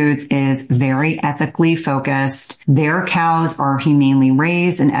Equip Foods is very ethically focused. Their cows are humanely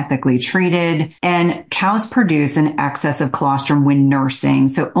raised and ethically treated, and cows produce an excess of colostrum when nursing.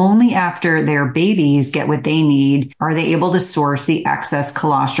 So only after their babies get what they need are they able to source the excess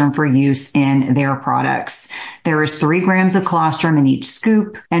colostrum for use in their products. There is 3 grams of colostrum in each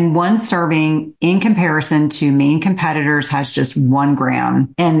scoop, and 1 serving in comparison to main competitors has just 1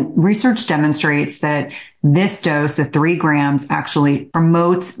 gram. And research demonstrates that this dose of 3 grams actually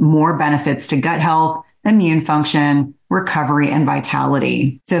promotes more benefits to gut health, immune function, recovery, and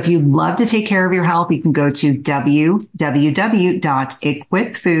vitality. So if you'd love to take care of your health, you can go to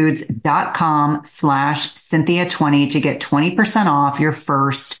www.equipfoods.com/Cynthia20 to get 20% off your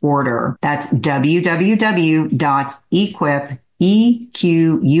first order. That's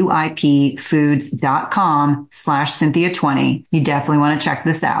www.equipfoods.com/Cynthia20. You definitely want to check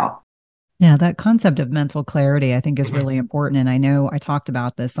this out. Yeah, that concept of mental clarity, I think, is really important. And I know I talked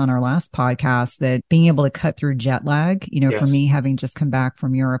about this on our last podcast, that being able to cut through jet lag, for me, having just come back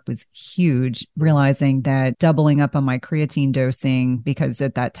from Europe was huge, realizing that doubling up on my creatine dosing, because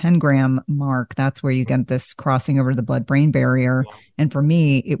at that 10-gram mark, that's where you get this crossing over the blood-brain barrier. And for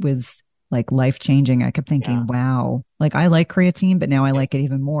me, it was like life-changing. I kept thinking, wow, like I like creatine, but now I like it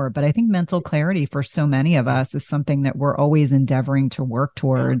even more. But I think mental clarity for so many of us is something that we're always endeavoring to work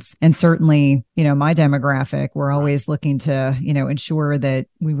towards. And certainly, my demographic, we're always looking to, ensure that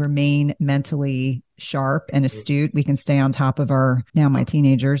we remain mentally sharp and astute. We can stay on top of my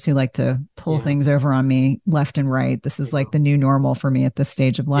teenagers who like to pull things over on me left and right. This is like the new normal for me at this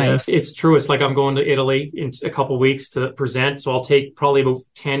stage of life. Yeah, it's true. It's like I'm going to Italy in a couple of weeks to present. So I'll take probably about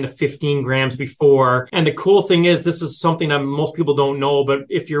 10 to 15 grams before. And the cool thing is, this is something that most people don't know, but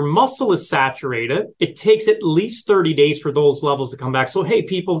if your muscle is saturated, it takes at least 30 days for those levels to come back. So, hey,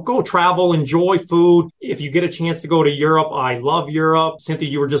 people, go travel, enjoy food. If you get a chance to go to Europe, I love Europe. Cynthia,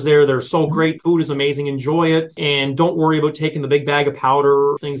 you were just there. They're so great. Food is amazing. Enjoy it. And don't worry about taking the big bag of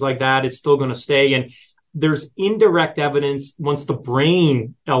powder, things like that. It's still going to stay. And there's indirect evidence once the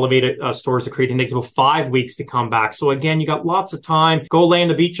brain elevated stores the creatine, it takes about 5 weeks to come back. So again, you got lots of time. Go lay on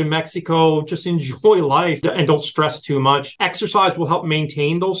the beach in Mexico. Just enjoy life and don't stress too much. Exercise will help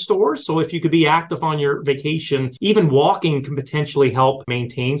maintain those stores. So if you could be active on your vacation, even walking can potentially help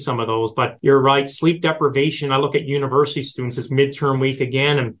maintain some of those. But you're right, sleep deprivation. I look at university students, it's midterm week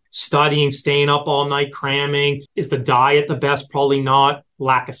again, and studying, staying up all night, cramming. Is the diet the best? Probably not.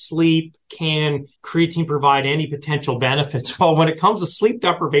 Lack of sleep. Can creatine provide any potential benefits? Well, when it comes to sleep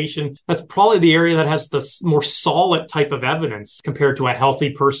deprivation, that's probably the area that has the more solid type of evidence compared to a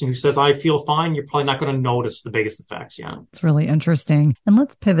healthy person who says, I feel fine. You're probably not going to notice the biggest effects. Yeah. It's really interesting. And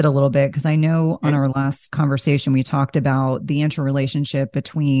let's pivot a little bit, because I know on our last conversation, we talked about the interrelationship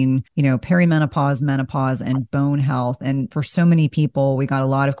between, perimenopause, menopause, and bone health. And for so many people, we got a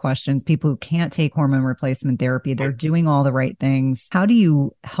lot of questions. People who can't take hormone replacement therapy, they're doing all the right things. How do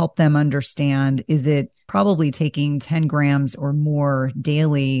you help them understand? Is it probably taking 10 grams or more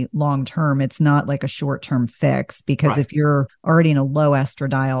daily long term? It's not like a short term fix, because if you're already in a low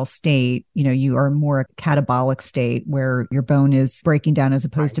estradiol state, you are more a catabolic state where your bone is breaking down as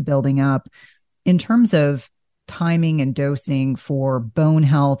opposed to building up. In terms of timing and dosing for bone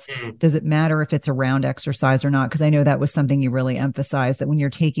health? Does it matter if it's around exercise or not? Because I know that was something you really emphasized, that when you're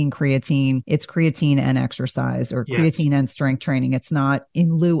taking creatine, it's creatine and exercise, or creatine and strength training. It's not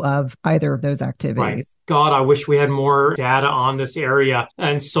in lieu of either of those activities. Right. God, I wish we had more data on this area.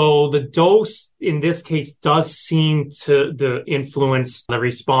 And so the dose in this case does seem to influence the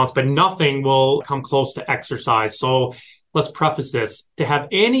response, but nothing will come close to exercise. So let's preface this. To have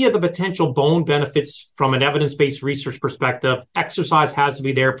any of the potential bone benefits from an evidence-based research perspective, exercise has to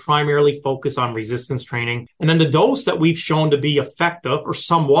be there, primarily focus on resistance training. And then the dose that we've shown to be effective or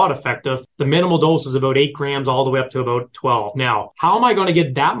somewhat effective, the minimal dose is about 8 grams all the way up to about 12. Now, how am I going to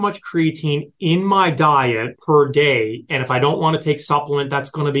get that much creatine in my diet per day? And if I don't want to take supplement,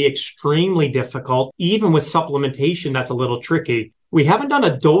 that's going to be extremely difficult. Even with supplementation, that's a little tricky. We haven't done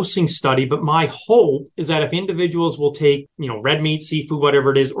a dosing study, but my hope is that if individuals will take, red meat, seafood,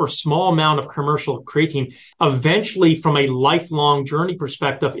 whatever it is, or small amount of commercial creatine, eventually from a lifelong journey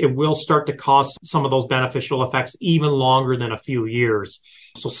perspective, it will start to cause some of those beneficial effects even longer than a few years.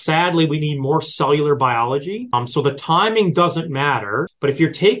 So sadly, we need more cellular biology. So the timing doesn't matter. But if you're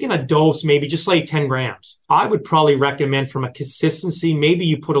taking a dose, maybe just like 10 grams, I would probably recommend from a consistency, maybe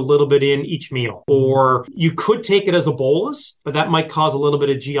you put a little bit in each meal, or you could take it as a bolus, but that might cause a little bit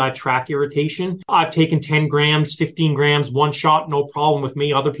of GI tract irritation. I've taken 10 grams, 15 grams, one shot, no problem with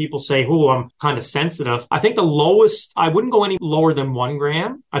me. Other people say, oh, I'm kind of sensitive. I think the lowest, I wouldn't go any lower than 1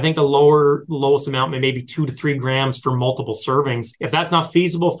 gram. I think the lowest amount, maybe 2 to 3 grams for multiple servings. If that's not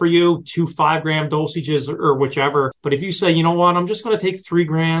feasible for you, 2 5-gram dosages or whichever. But if you say, you know what, I'm just going to take 3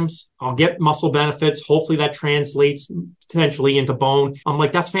 grams, I'll get muscle benefits. Hopefully that translates potentially into bone. I'm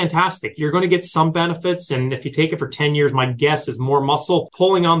like, that's fantastic. You're going to get some benefits. And if you take it for 10 years, my guess is more muscle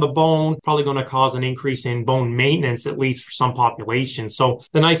pulling on the bone, probably going to cause an increase in bone maintenance, at least for some populations. So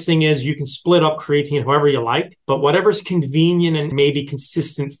the nice thing is you can split up creatine however you like, but whatever's convenient and maybe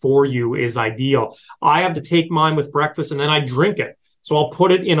consistent for you is ideal. I have to take mine with breakfast and then I drink it. So I'll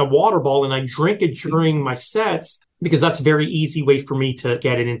put it in a water bottle and I drink it during my sets, because that's a very easy way for me to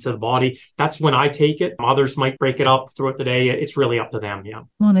get it into the body. That's when I take it. Others might break it up throughout the day. It's really up to them. Yeah.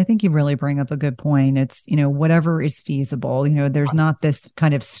 Well, and I think you really bring up a good point. It's, whatever is feasible. There's not this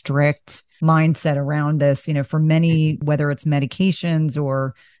kind of strict mindset around this, for many, whether it's medications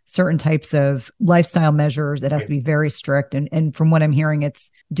or certain types of lifestyle measures, it has to be very strict. And from what I'm hearing, it's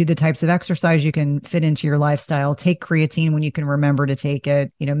do the types of exercise you can fit into your lifestyle, take creatine when you can remember to take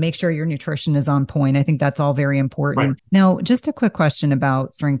it, make sure your nutrition is on point. I think that's all very important. Right. Now, just a quick question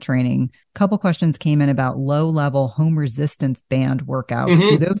about strength training. A couple questions came in about low-level home resistance band workouts.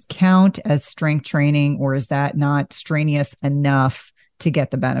 Do those count as strength training, or is that not strenuous enough to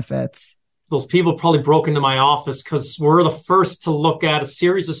get the benefits? Those people probably broke into my office because we're the first to look at a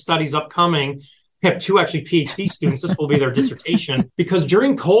series of studies upcoming. We have 2 actually PhD students. This will be their dissertation, because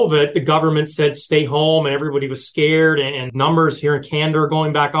during COVID, the government said stay home and everybody was scared, and numbers here in Canada are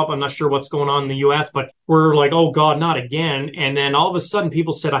going back up. I'm not sure what's going on in the US, but we're like, oh God, not again. And then all of a sudden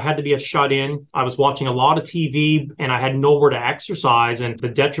people said I had to be a shut in. I was watching a lot of TV and I had nowhere to exercise, and the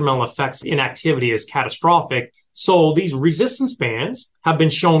detrimental effects inactivity is catastrophic. So these resistance bands have been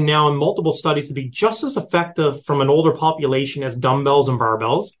shown now in multiple studies to be just as effective from an older population as dumbbells and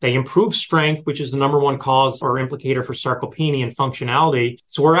barbells. They improve strength, which is the number one cause or implicator for sarcopenia and functionality.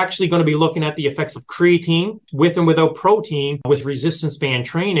 So we're actually going to be looking at the effects of creatine with and without protein with resistance band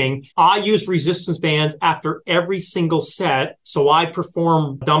training. I use resistance bands after every single set. So I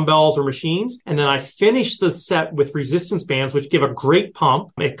perform dumbbells or machines, and then I finish the set with resistance bands, which give a great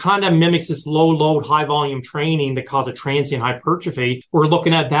pump. It kind of mimics this low load, high volume training that cause a transient hypertrophy. We're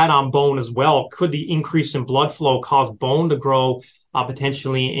looking at that on bone as well. Could the increase in blood flow cause bone to grow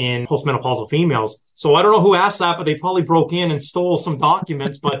potentially in postmenopausal females? So I don't know who asked that, but they probably broke in and stole some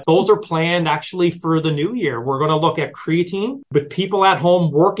documents, but those are planned actually for the new year. We're going to look at creatine with people at home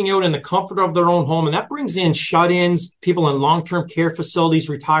working out in the comfort of their own home. And that brings in shut-ins, people in long-term care facilities,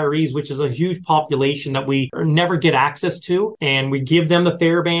 retirees, which is a huge population that we never get access to. And we give them the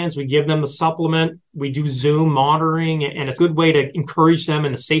TheraBands, we give them the supplement. We do Zoom monitoring, and it's a good way to encourage them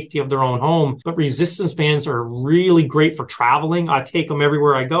in the safety of their own home. But resistance bands are really great for traveling. I take them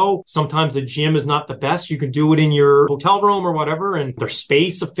everywhere I go. Sometimes the gym is not the best. You can do it in your hotel room or whatever, and they're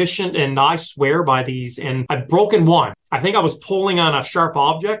space efficient. And I swear by these. And I've broken one. I think I was pulling on a sharp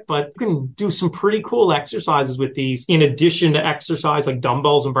object, but you can do some pretty cool exercises with these in addition to exercise like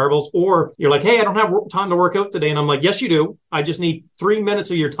dumbbells and barbells. Or you're like, hey, I don't have time to work out today. And I'm like, yes, you do. I just need 3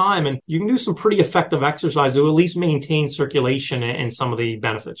 minutes of your time. And you can do some pretty effective exercise to at least maintain circulation and some of the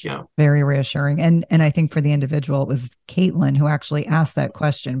benefits. Yeah. Very reassuring. And I think for the individual, it was Caitlin who actually asked that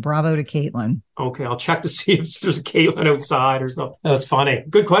question. Bravo to Caitlin. Okay. I'll check to see if there's a Caitlin outside or something. That's funny.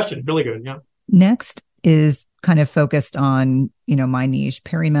 Good question. Really good. Yeah. Next is kind of focused on, my niche,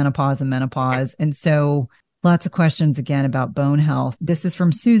 perimenopause and menopause. And so lots of questions again about bone health. This is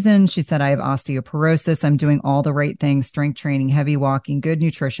from Susan. She said, I have osteoporosis. I'm doing all the right things, strength training, heavy walking, good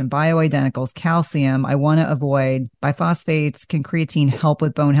nutrition, bioidenticals, calcium. I want to avoid biphosphates. Can creatine help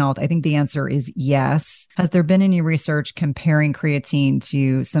with bone health? I think the answer is yes. Has there been any research comparing creatine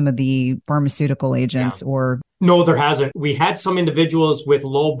to some of the pharmaceutical agents or? No, there hasn't. We had some individuals with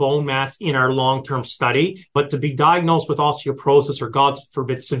low bone mass in our long-term study, but to be diagnosed with osteoporosis or, God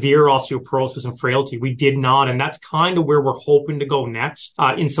forbid, severe osteoporosis and frailty, we did not. And that's kind of where we're hoping to go next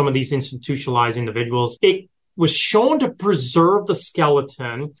in some of these institutionalized individuals. It was shown to preserve the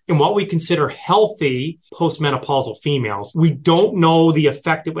skeleton in what we consider healthy postmenopausal females. We don't know the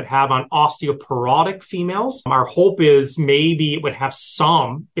effect it would have on osteoporotic females. Our hope is maybe it would have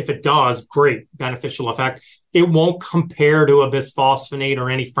some, if it does, great beneficial effect. It won't compare to a bisphosphonate or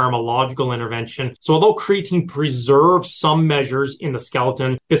any pharmacological intervention. So although creatine preserves some measures in the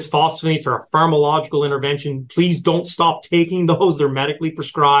skeleton, bisphosphonates are a pharmacological intervention. Please don't stop taking those. They're medically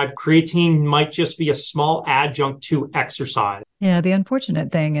prescribed. Creatine might just be a small adjunct to exercise. Yeah, the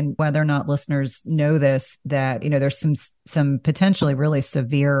unfortunate thing, and whether or not listeners know this, that, there's some potentially really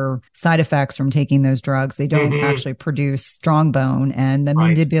severe side effects from taking those drugs. They don't actually produce strong bone. And the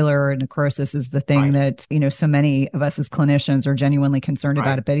mandibular necrosis is the thing that, so many of us as clinicians are genuinely concerned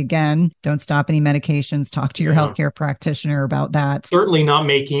about it. But again, don't stop any medications. Talk to your healthcare practitioner about that. Certainly not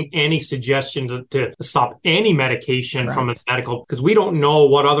making any suggestion to stop any medication from a medical, because we don't know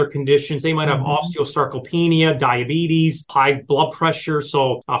what other conditions. They might have osteosarcopenia, diabetes, high blood pressure.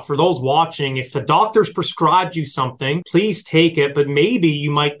 So for those watching, if the doctor's prescribed you something, please take it. But maybe you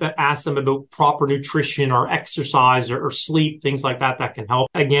might ask them about proper nutrition or exercise or sleep, things like that can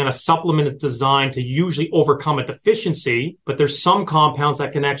help. Again, a supplement is designed to usually overcome a deficiency, but there's some compounds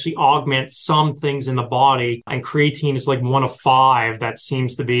that can actually augment some things in the body. And creatine is like one of 5 that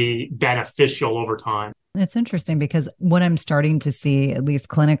seems to be beneficial over time. It's interesting because what I'm starting to see, at least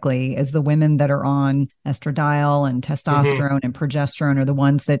clinically, is the women that are on estradiol and testosterone and progesterone are the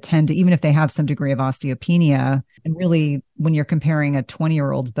ones that tend to, even if they have some degree of osteopenia, and really when you're comparing a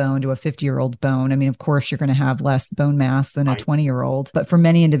 20-year-old's bone to a 50-year-old's bone, I mean, of course, you're going to have less bone mass than a 20-year-old. But for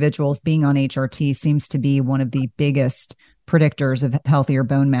many individuals, being on HRT seems to be one of the biggest predictors of healthier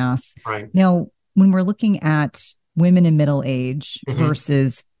bone mass. Right. Now, when we're looking at women in middle age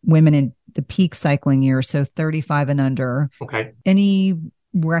versus women in the peak cycling years, so 35 and under. Okay. Any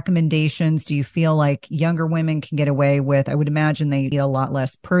recommendations? Do you feel like younger women can get away with? I would imagine they eat a lot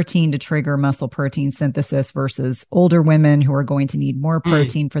less protein to trigger muscle protein synthesis versus older women who are going to need more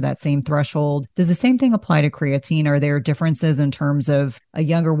protein for that same threshold. Does the same thing apply to creatine? Are there differences in terms of a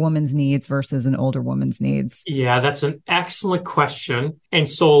younger woman's needs versus an older woman's needs? Yeah, that's an excellent question. And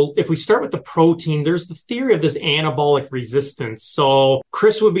so if we start with the protein, there's the theory of this anabolic resistance. So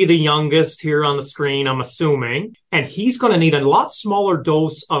Chris would be the youngest here on the screen, I'm assuming, and he's going to need a lot smaller dose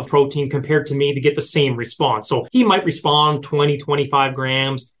of protein compared to me to get the same response. So he might respond 20, 25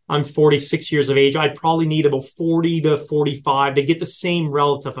 grams. I'm 46 years of age. I'd probably need about 40 to 45 to get the same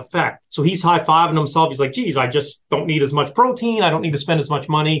relative effect. So he's high-fiving himself. He's like, geez, I just don't need as much protein. I don't need to spend as much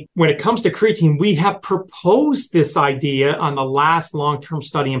money. When it comes to creatine, we have proposed this idea on the last long-term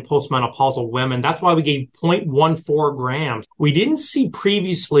study in postmenopausal women. That's why we gave 0.14 grams. We didn't see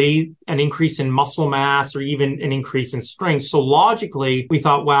previously an increase in muscle mass or even an increase in strength. So logically, we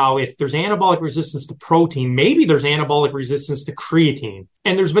thought, wow, if there's anabolic resistance to protein, maybe there's anabolic resistance to creatine.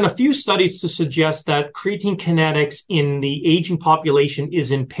 And there's been a few studies to suggest that creatine kinetics in the aging population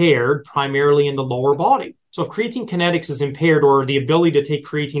is impaired primarily in the lower body. So if creatine kinetics is impaired, or the ability to take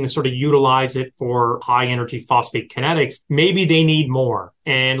creatine and sort of utilize it for high energy phosphate kinetics, maybe they need more.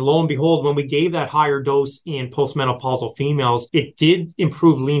 And lo and behold, when we gave that higher dose in postmenopausal females, it did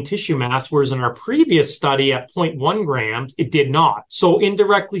improve lean tissue mass, whereas in our previous study at 0.1 grams, it did not. So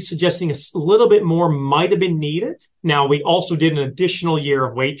indirectly suggesting a little bit more might have been needed. Now, we also did an additional year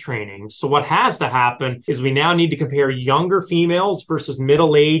of weight training. So what has to happen is we now need to compare younger females versus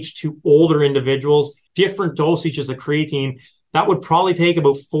middle-aged to older individuals, different dosages of creatine. That would probably take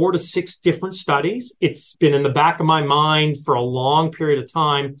about 4 to 6 different studies. It's been in the back of my mind for a long period of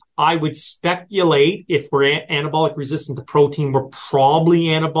time. I would speculate if we're anabolic resistant to protein, we're probably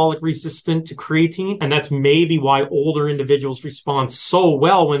anabolic resistant to creatine. And that's maybe why older individuals respond so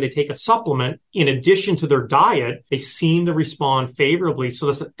well when they take a supplement. In addition to their diet, they seem to respond favorably. So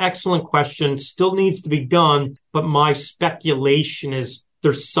that's an excellent question. Still needs to be done. But my speculation is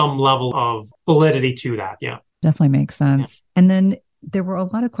there's some level of validity to that. Yeah. Definitely makes sense. Yeah. And then there were a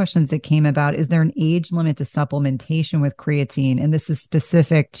lot of questions that came about. Is there an age limit to supplementation with creatine? And this is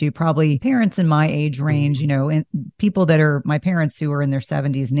specific to probably parents in my age range, you know, and people that are my parents who are in their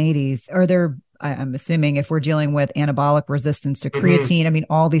 70s and 80s. Are there, I'm assuming if we're dealing with anabolic resistance to creatine, I mean,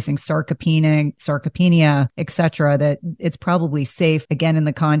 all these things, sarcopenia, et cetera, that it's probably safe, again, in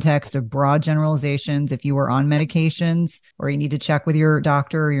the context of broad generalizations. If you are on medications or you need to check with your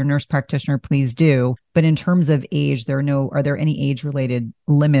doctor or your nurse practitioner, please do. But in terms of age, are there any age-related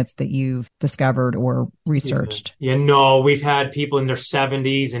limits that you've discovered or researched? Yeah, no, we've had people in their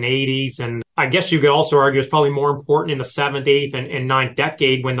 70s and 80s. And I guess you could also argue it's probably more important in the 7th, 8th, and 9th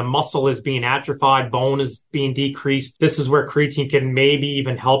decade when the muscle is being atrophied, bone is being decreased. This is where creatine can maybe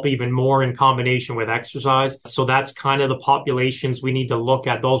even help even more in combination with exercise. So that's kind of the populations we need to look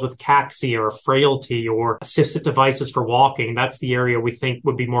at, those with cachexia or frailty or assisted devices for walking. That's the area we think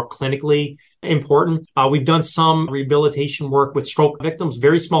would be more clinically important. We've done some rehabilitation work with stroke victims,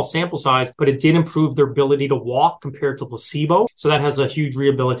 very small sample size, but it did improve their ability to walk compared to placebo. So that has a huge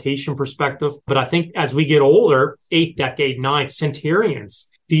rehabilitation perspective. But I think as we get older, 8th decade, 9th, centenarians,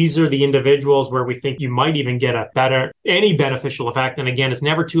 these are the individuals where we think you might even get any beneficial effect. And again, it's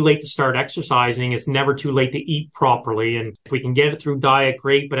never too late to start exercising. It's never too late to eat properly. And if we can get it through diet,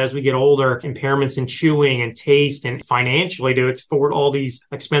 great. But as we get older, impairments in chewing and taste and financially to afford all these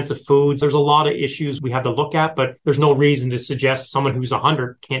expensive foods, there's a lot of issues we have to look at, but there's no reason to suggest someone who's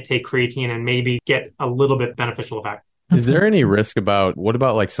 100 can't take creatine and maybe get a little bit beneficial effect. Is there any risk what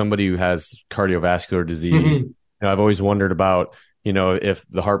about like somebody who has cardiovascular disease? You know, I've always wondered about, you know, if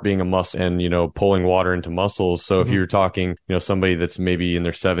the heart being a muscle and, you know, pulling water into muscles. So if you're talking, you know, somebody that's maybe in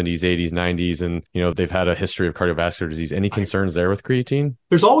their 70s, 80s, 90s, and, you know, they've had a history of cardiovascular disease, any concerns there with creatine?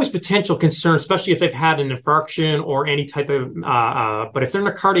 There's always potential concerns, especially if they've had an infarction or any type of, but if they're in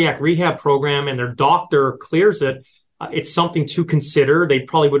a cardiac rehab program and their doctor clears it, it's something to consider. They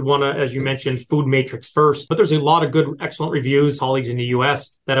probably would want to, as you mentioned, food matrix first. But there's a lot of good, excellent reviews, colleagues in the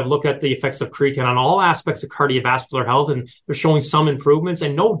US that have looked at the effects of creatine on all aspects of cardiovascular health. And they're showing some improvements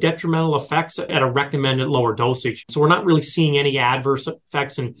and no detrimental effects at a recommended lower dosage. So we're not really seeing any adverse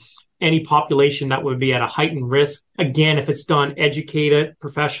effects in any population that would be at a heightened risk. Again, if it's done educated,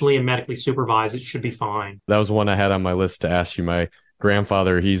 professionally, and medically supervised, it should be fine. That was one I had on my list to ask you. My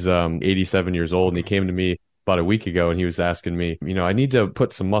grandfather, he's 87 years old, and he came to me about a week ago and he was asking me, you know, I need to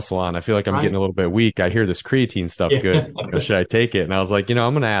put some muscle on. I feel like I'm getting a little bit weak. I hear this creatine stuff good. You know, should I take it? And I was like, you know,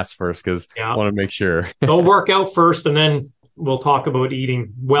 I'm going to ask first because I want to make sure. Go work out first and then we'll talk about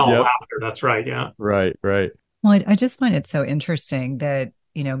eating after. That's right. Yeah. Right. Well, I just find it so interesting that,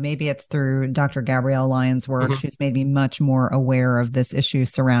 you know, maybe it's through Dr. Gabrielle Lyon's work. She's made me much more aware of this issue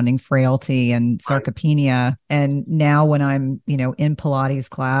surrounding frailty and sarcopenia. And now when I'm, you know, in Pilates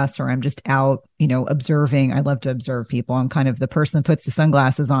class or I'm just out, you know, observing, I love to observe people. I'm kind of the person that puts the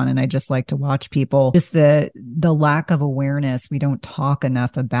sunglasses on and I just like to watch people. Just the lack of awareness. We don't talk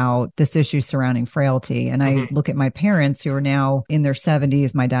enough about this issue surrounding frailty. And I look at my parents who are now in their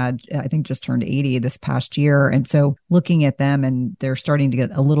 70s. My dad, I think, just turned 80 this past year. And so looking at them and they're starting to get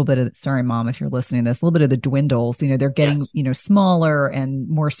a little bit of, sorry, Mom, if you're listening to this, a little bit of the dwindles, you know, they're getting, you know, smaller and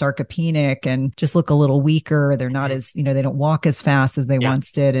more sarcopenic and just look a little weaker. They're not as, you know, they don't walk as fast as they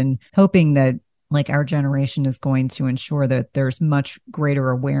once did, and hoping that like our generation is going to ensure that there's much greater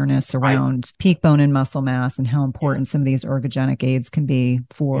awareness around peak bone and muscle mass and how important some of these ergogenic aids can be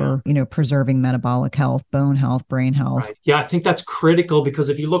for, you know, preserving metabolic health, bone health, brain health. Yeah, I think that's critical because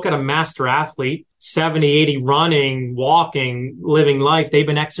if you look at a master athlete, 70, 80 running, walking, living life, they've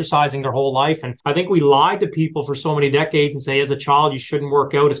been exercising their whole life. And I think we lied to people for so many decades and say, as a child, you shouldn't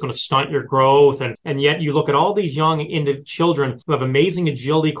work out. It's going to stunt your growth. And yet you look at all these young children who have amazing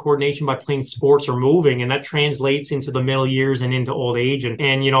agility, coordination by playing sports or moving. And that translates into the middle years and into old age.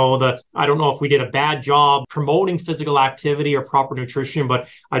 And you know, I don't know if we did a bad job promoting physical activity or proper nutrition, but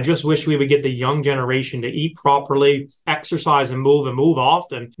I just wish we would get the young generation to eat properly, exercise and move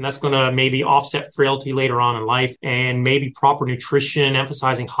often. And that's going to maybe offset frailty later on in life, and maybe proper nutrition,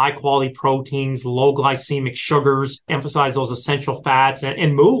 emphasizing high quality proteins, low glycemic sugars, emphasize those essential fats,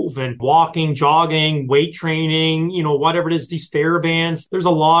 and move and walking, jogging, weight training, you know, whatever it is, these TheraBands. There's a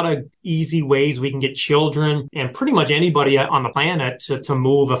lot of easy ways we can get children and pretty much anybody on the planet to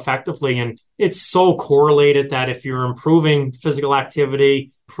move effectively. And it's so correlated that if you're improving physical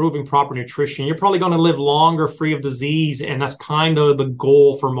activity, improving proper nutrition, you're probably going to live longer, free of disease. And that's kind of the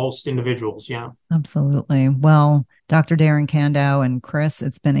goal for most individuals. Yeah. Absolutely. Well, Dr. Darren Candow and Chris,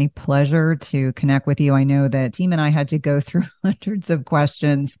 it's been a pleasure to connect with you. I know that team and I had to go through hundreds of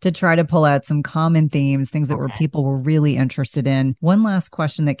questions to try to pull out some common themes, things that people were really interested in. One last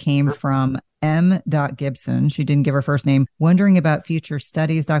question that came from M. Gibson. She didn't give her first name. Wondering about future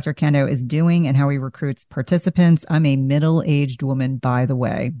studies Dr. Candow is doing and how he recruits participants. I'm a middle-aged woman, by the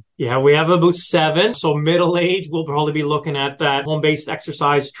way. Yeah, we have about 7. So middle age, we'll probably be looking at that home-based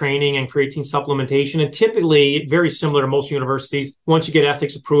exercise training and creatine supplementation. And typically, very similar to most universities, once you get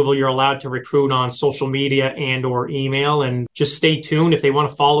ethics approval, you're allowed to recruit on social media and or email. And just stay tuned. If they want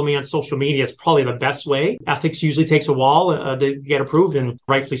to follow me on social media, it's probably the best way. Ethics usually takes a while to get approved, and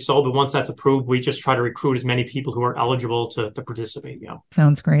rightfully so. But once that's approved, we just try to recruit as many people who are eligible to participate. Yeah.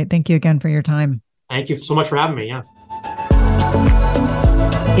 Sounds great. Thank you again for your time. Thank you so much for having me. Yeah.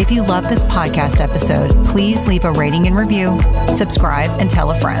 If you love this podcast episode, please leave a rating and review, subscribe, and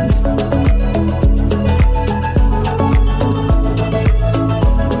tell a friend.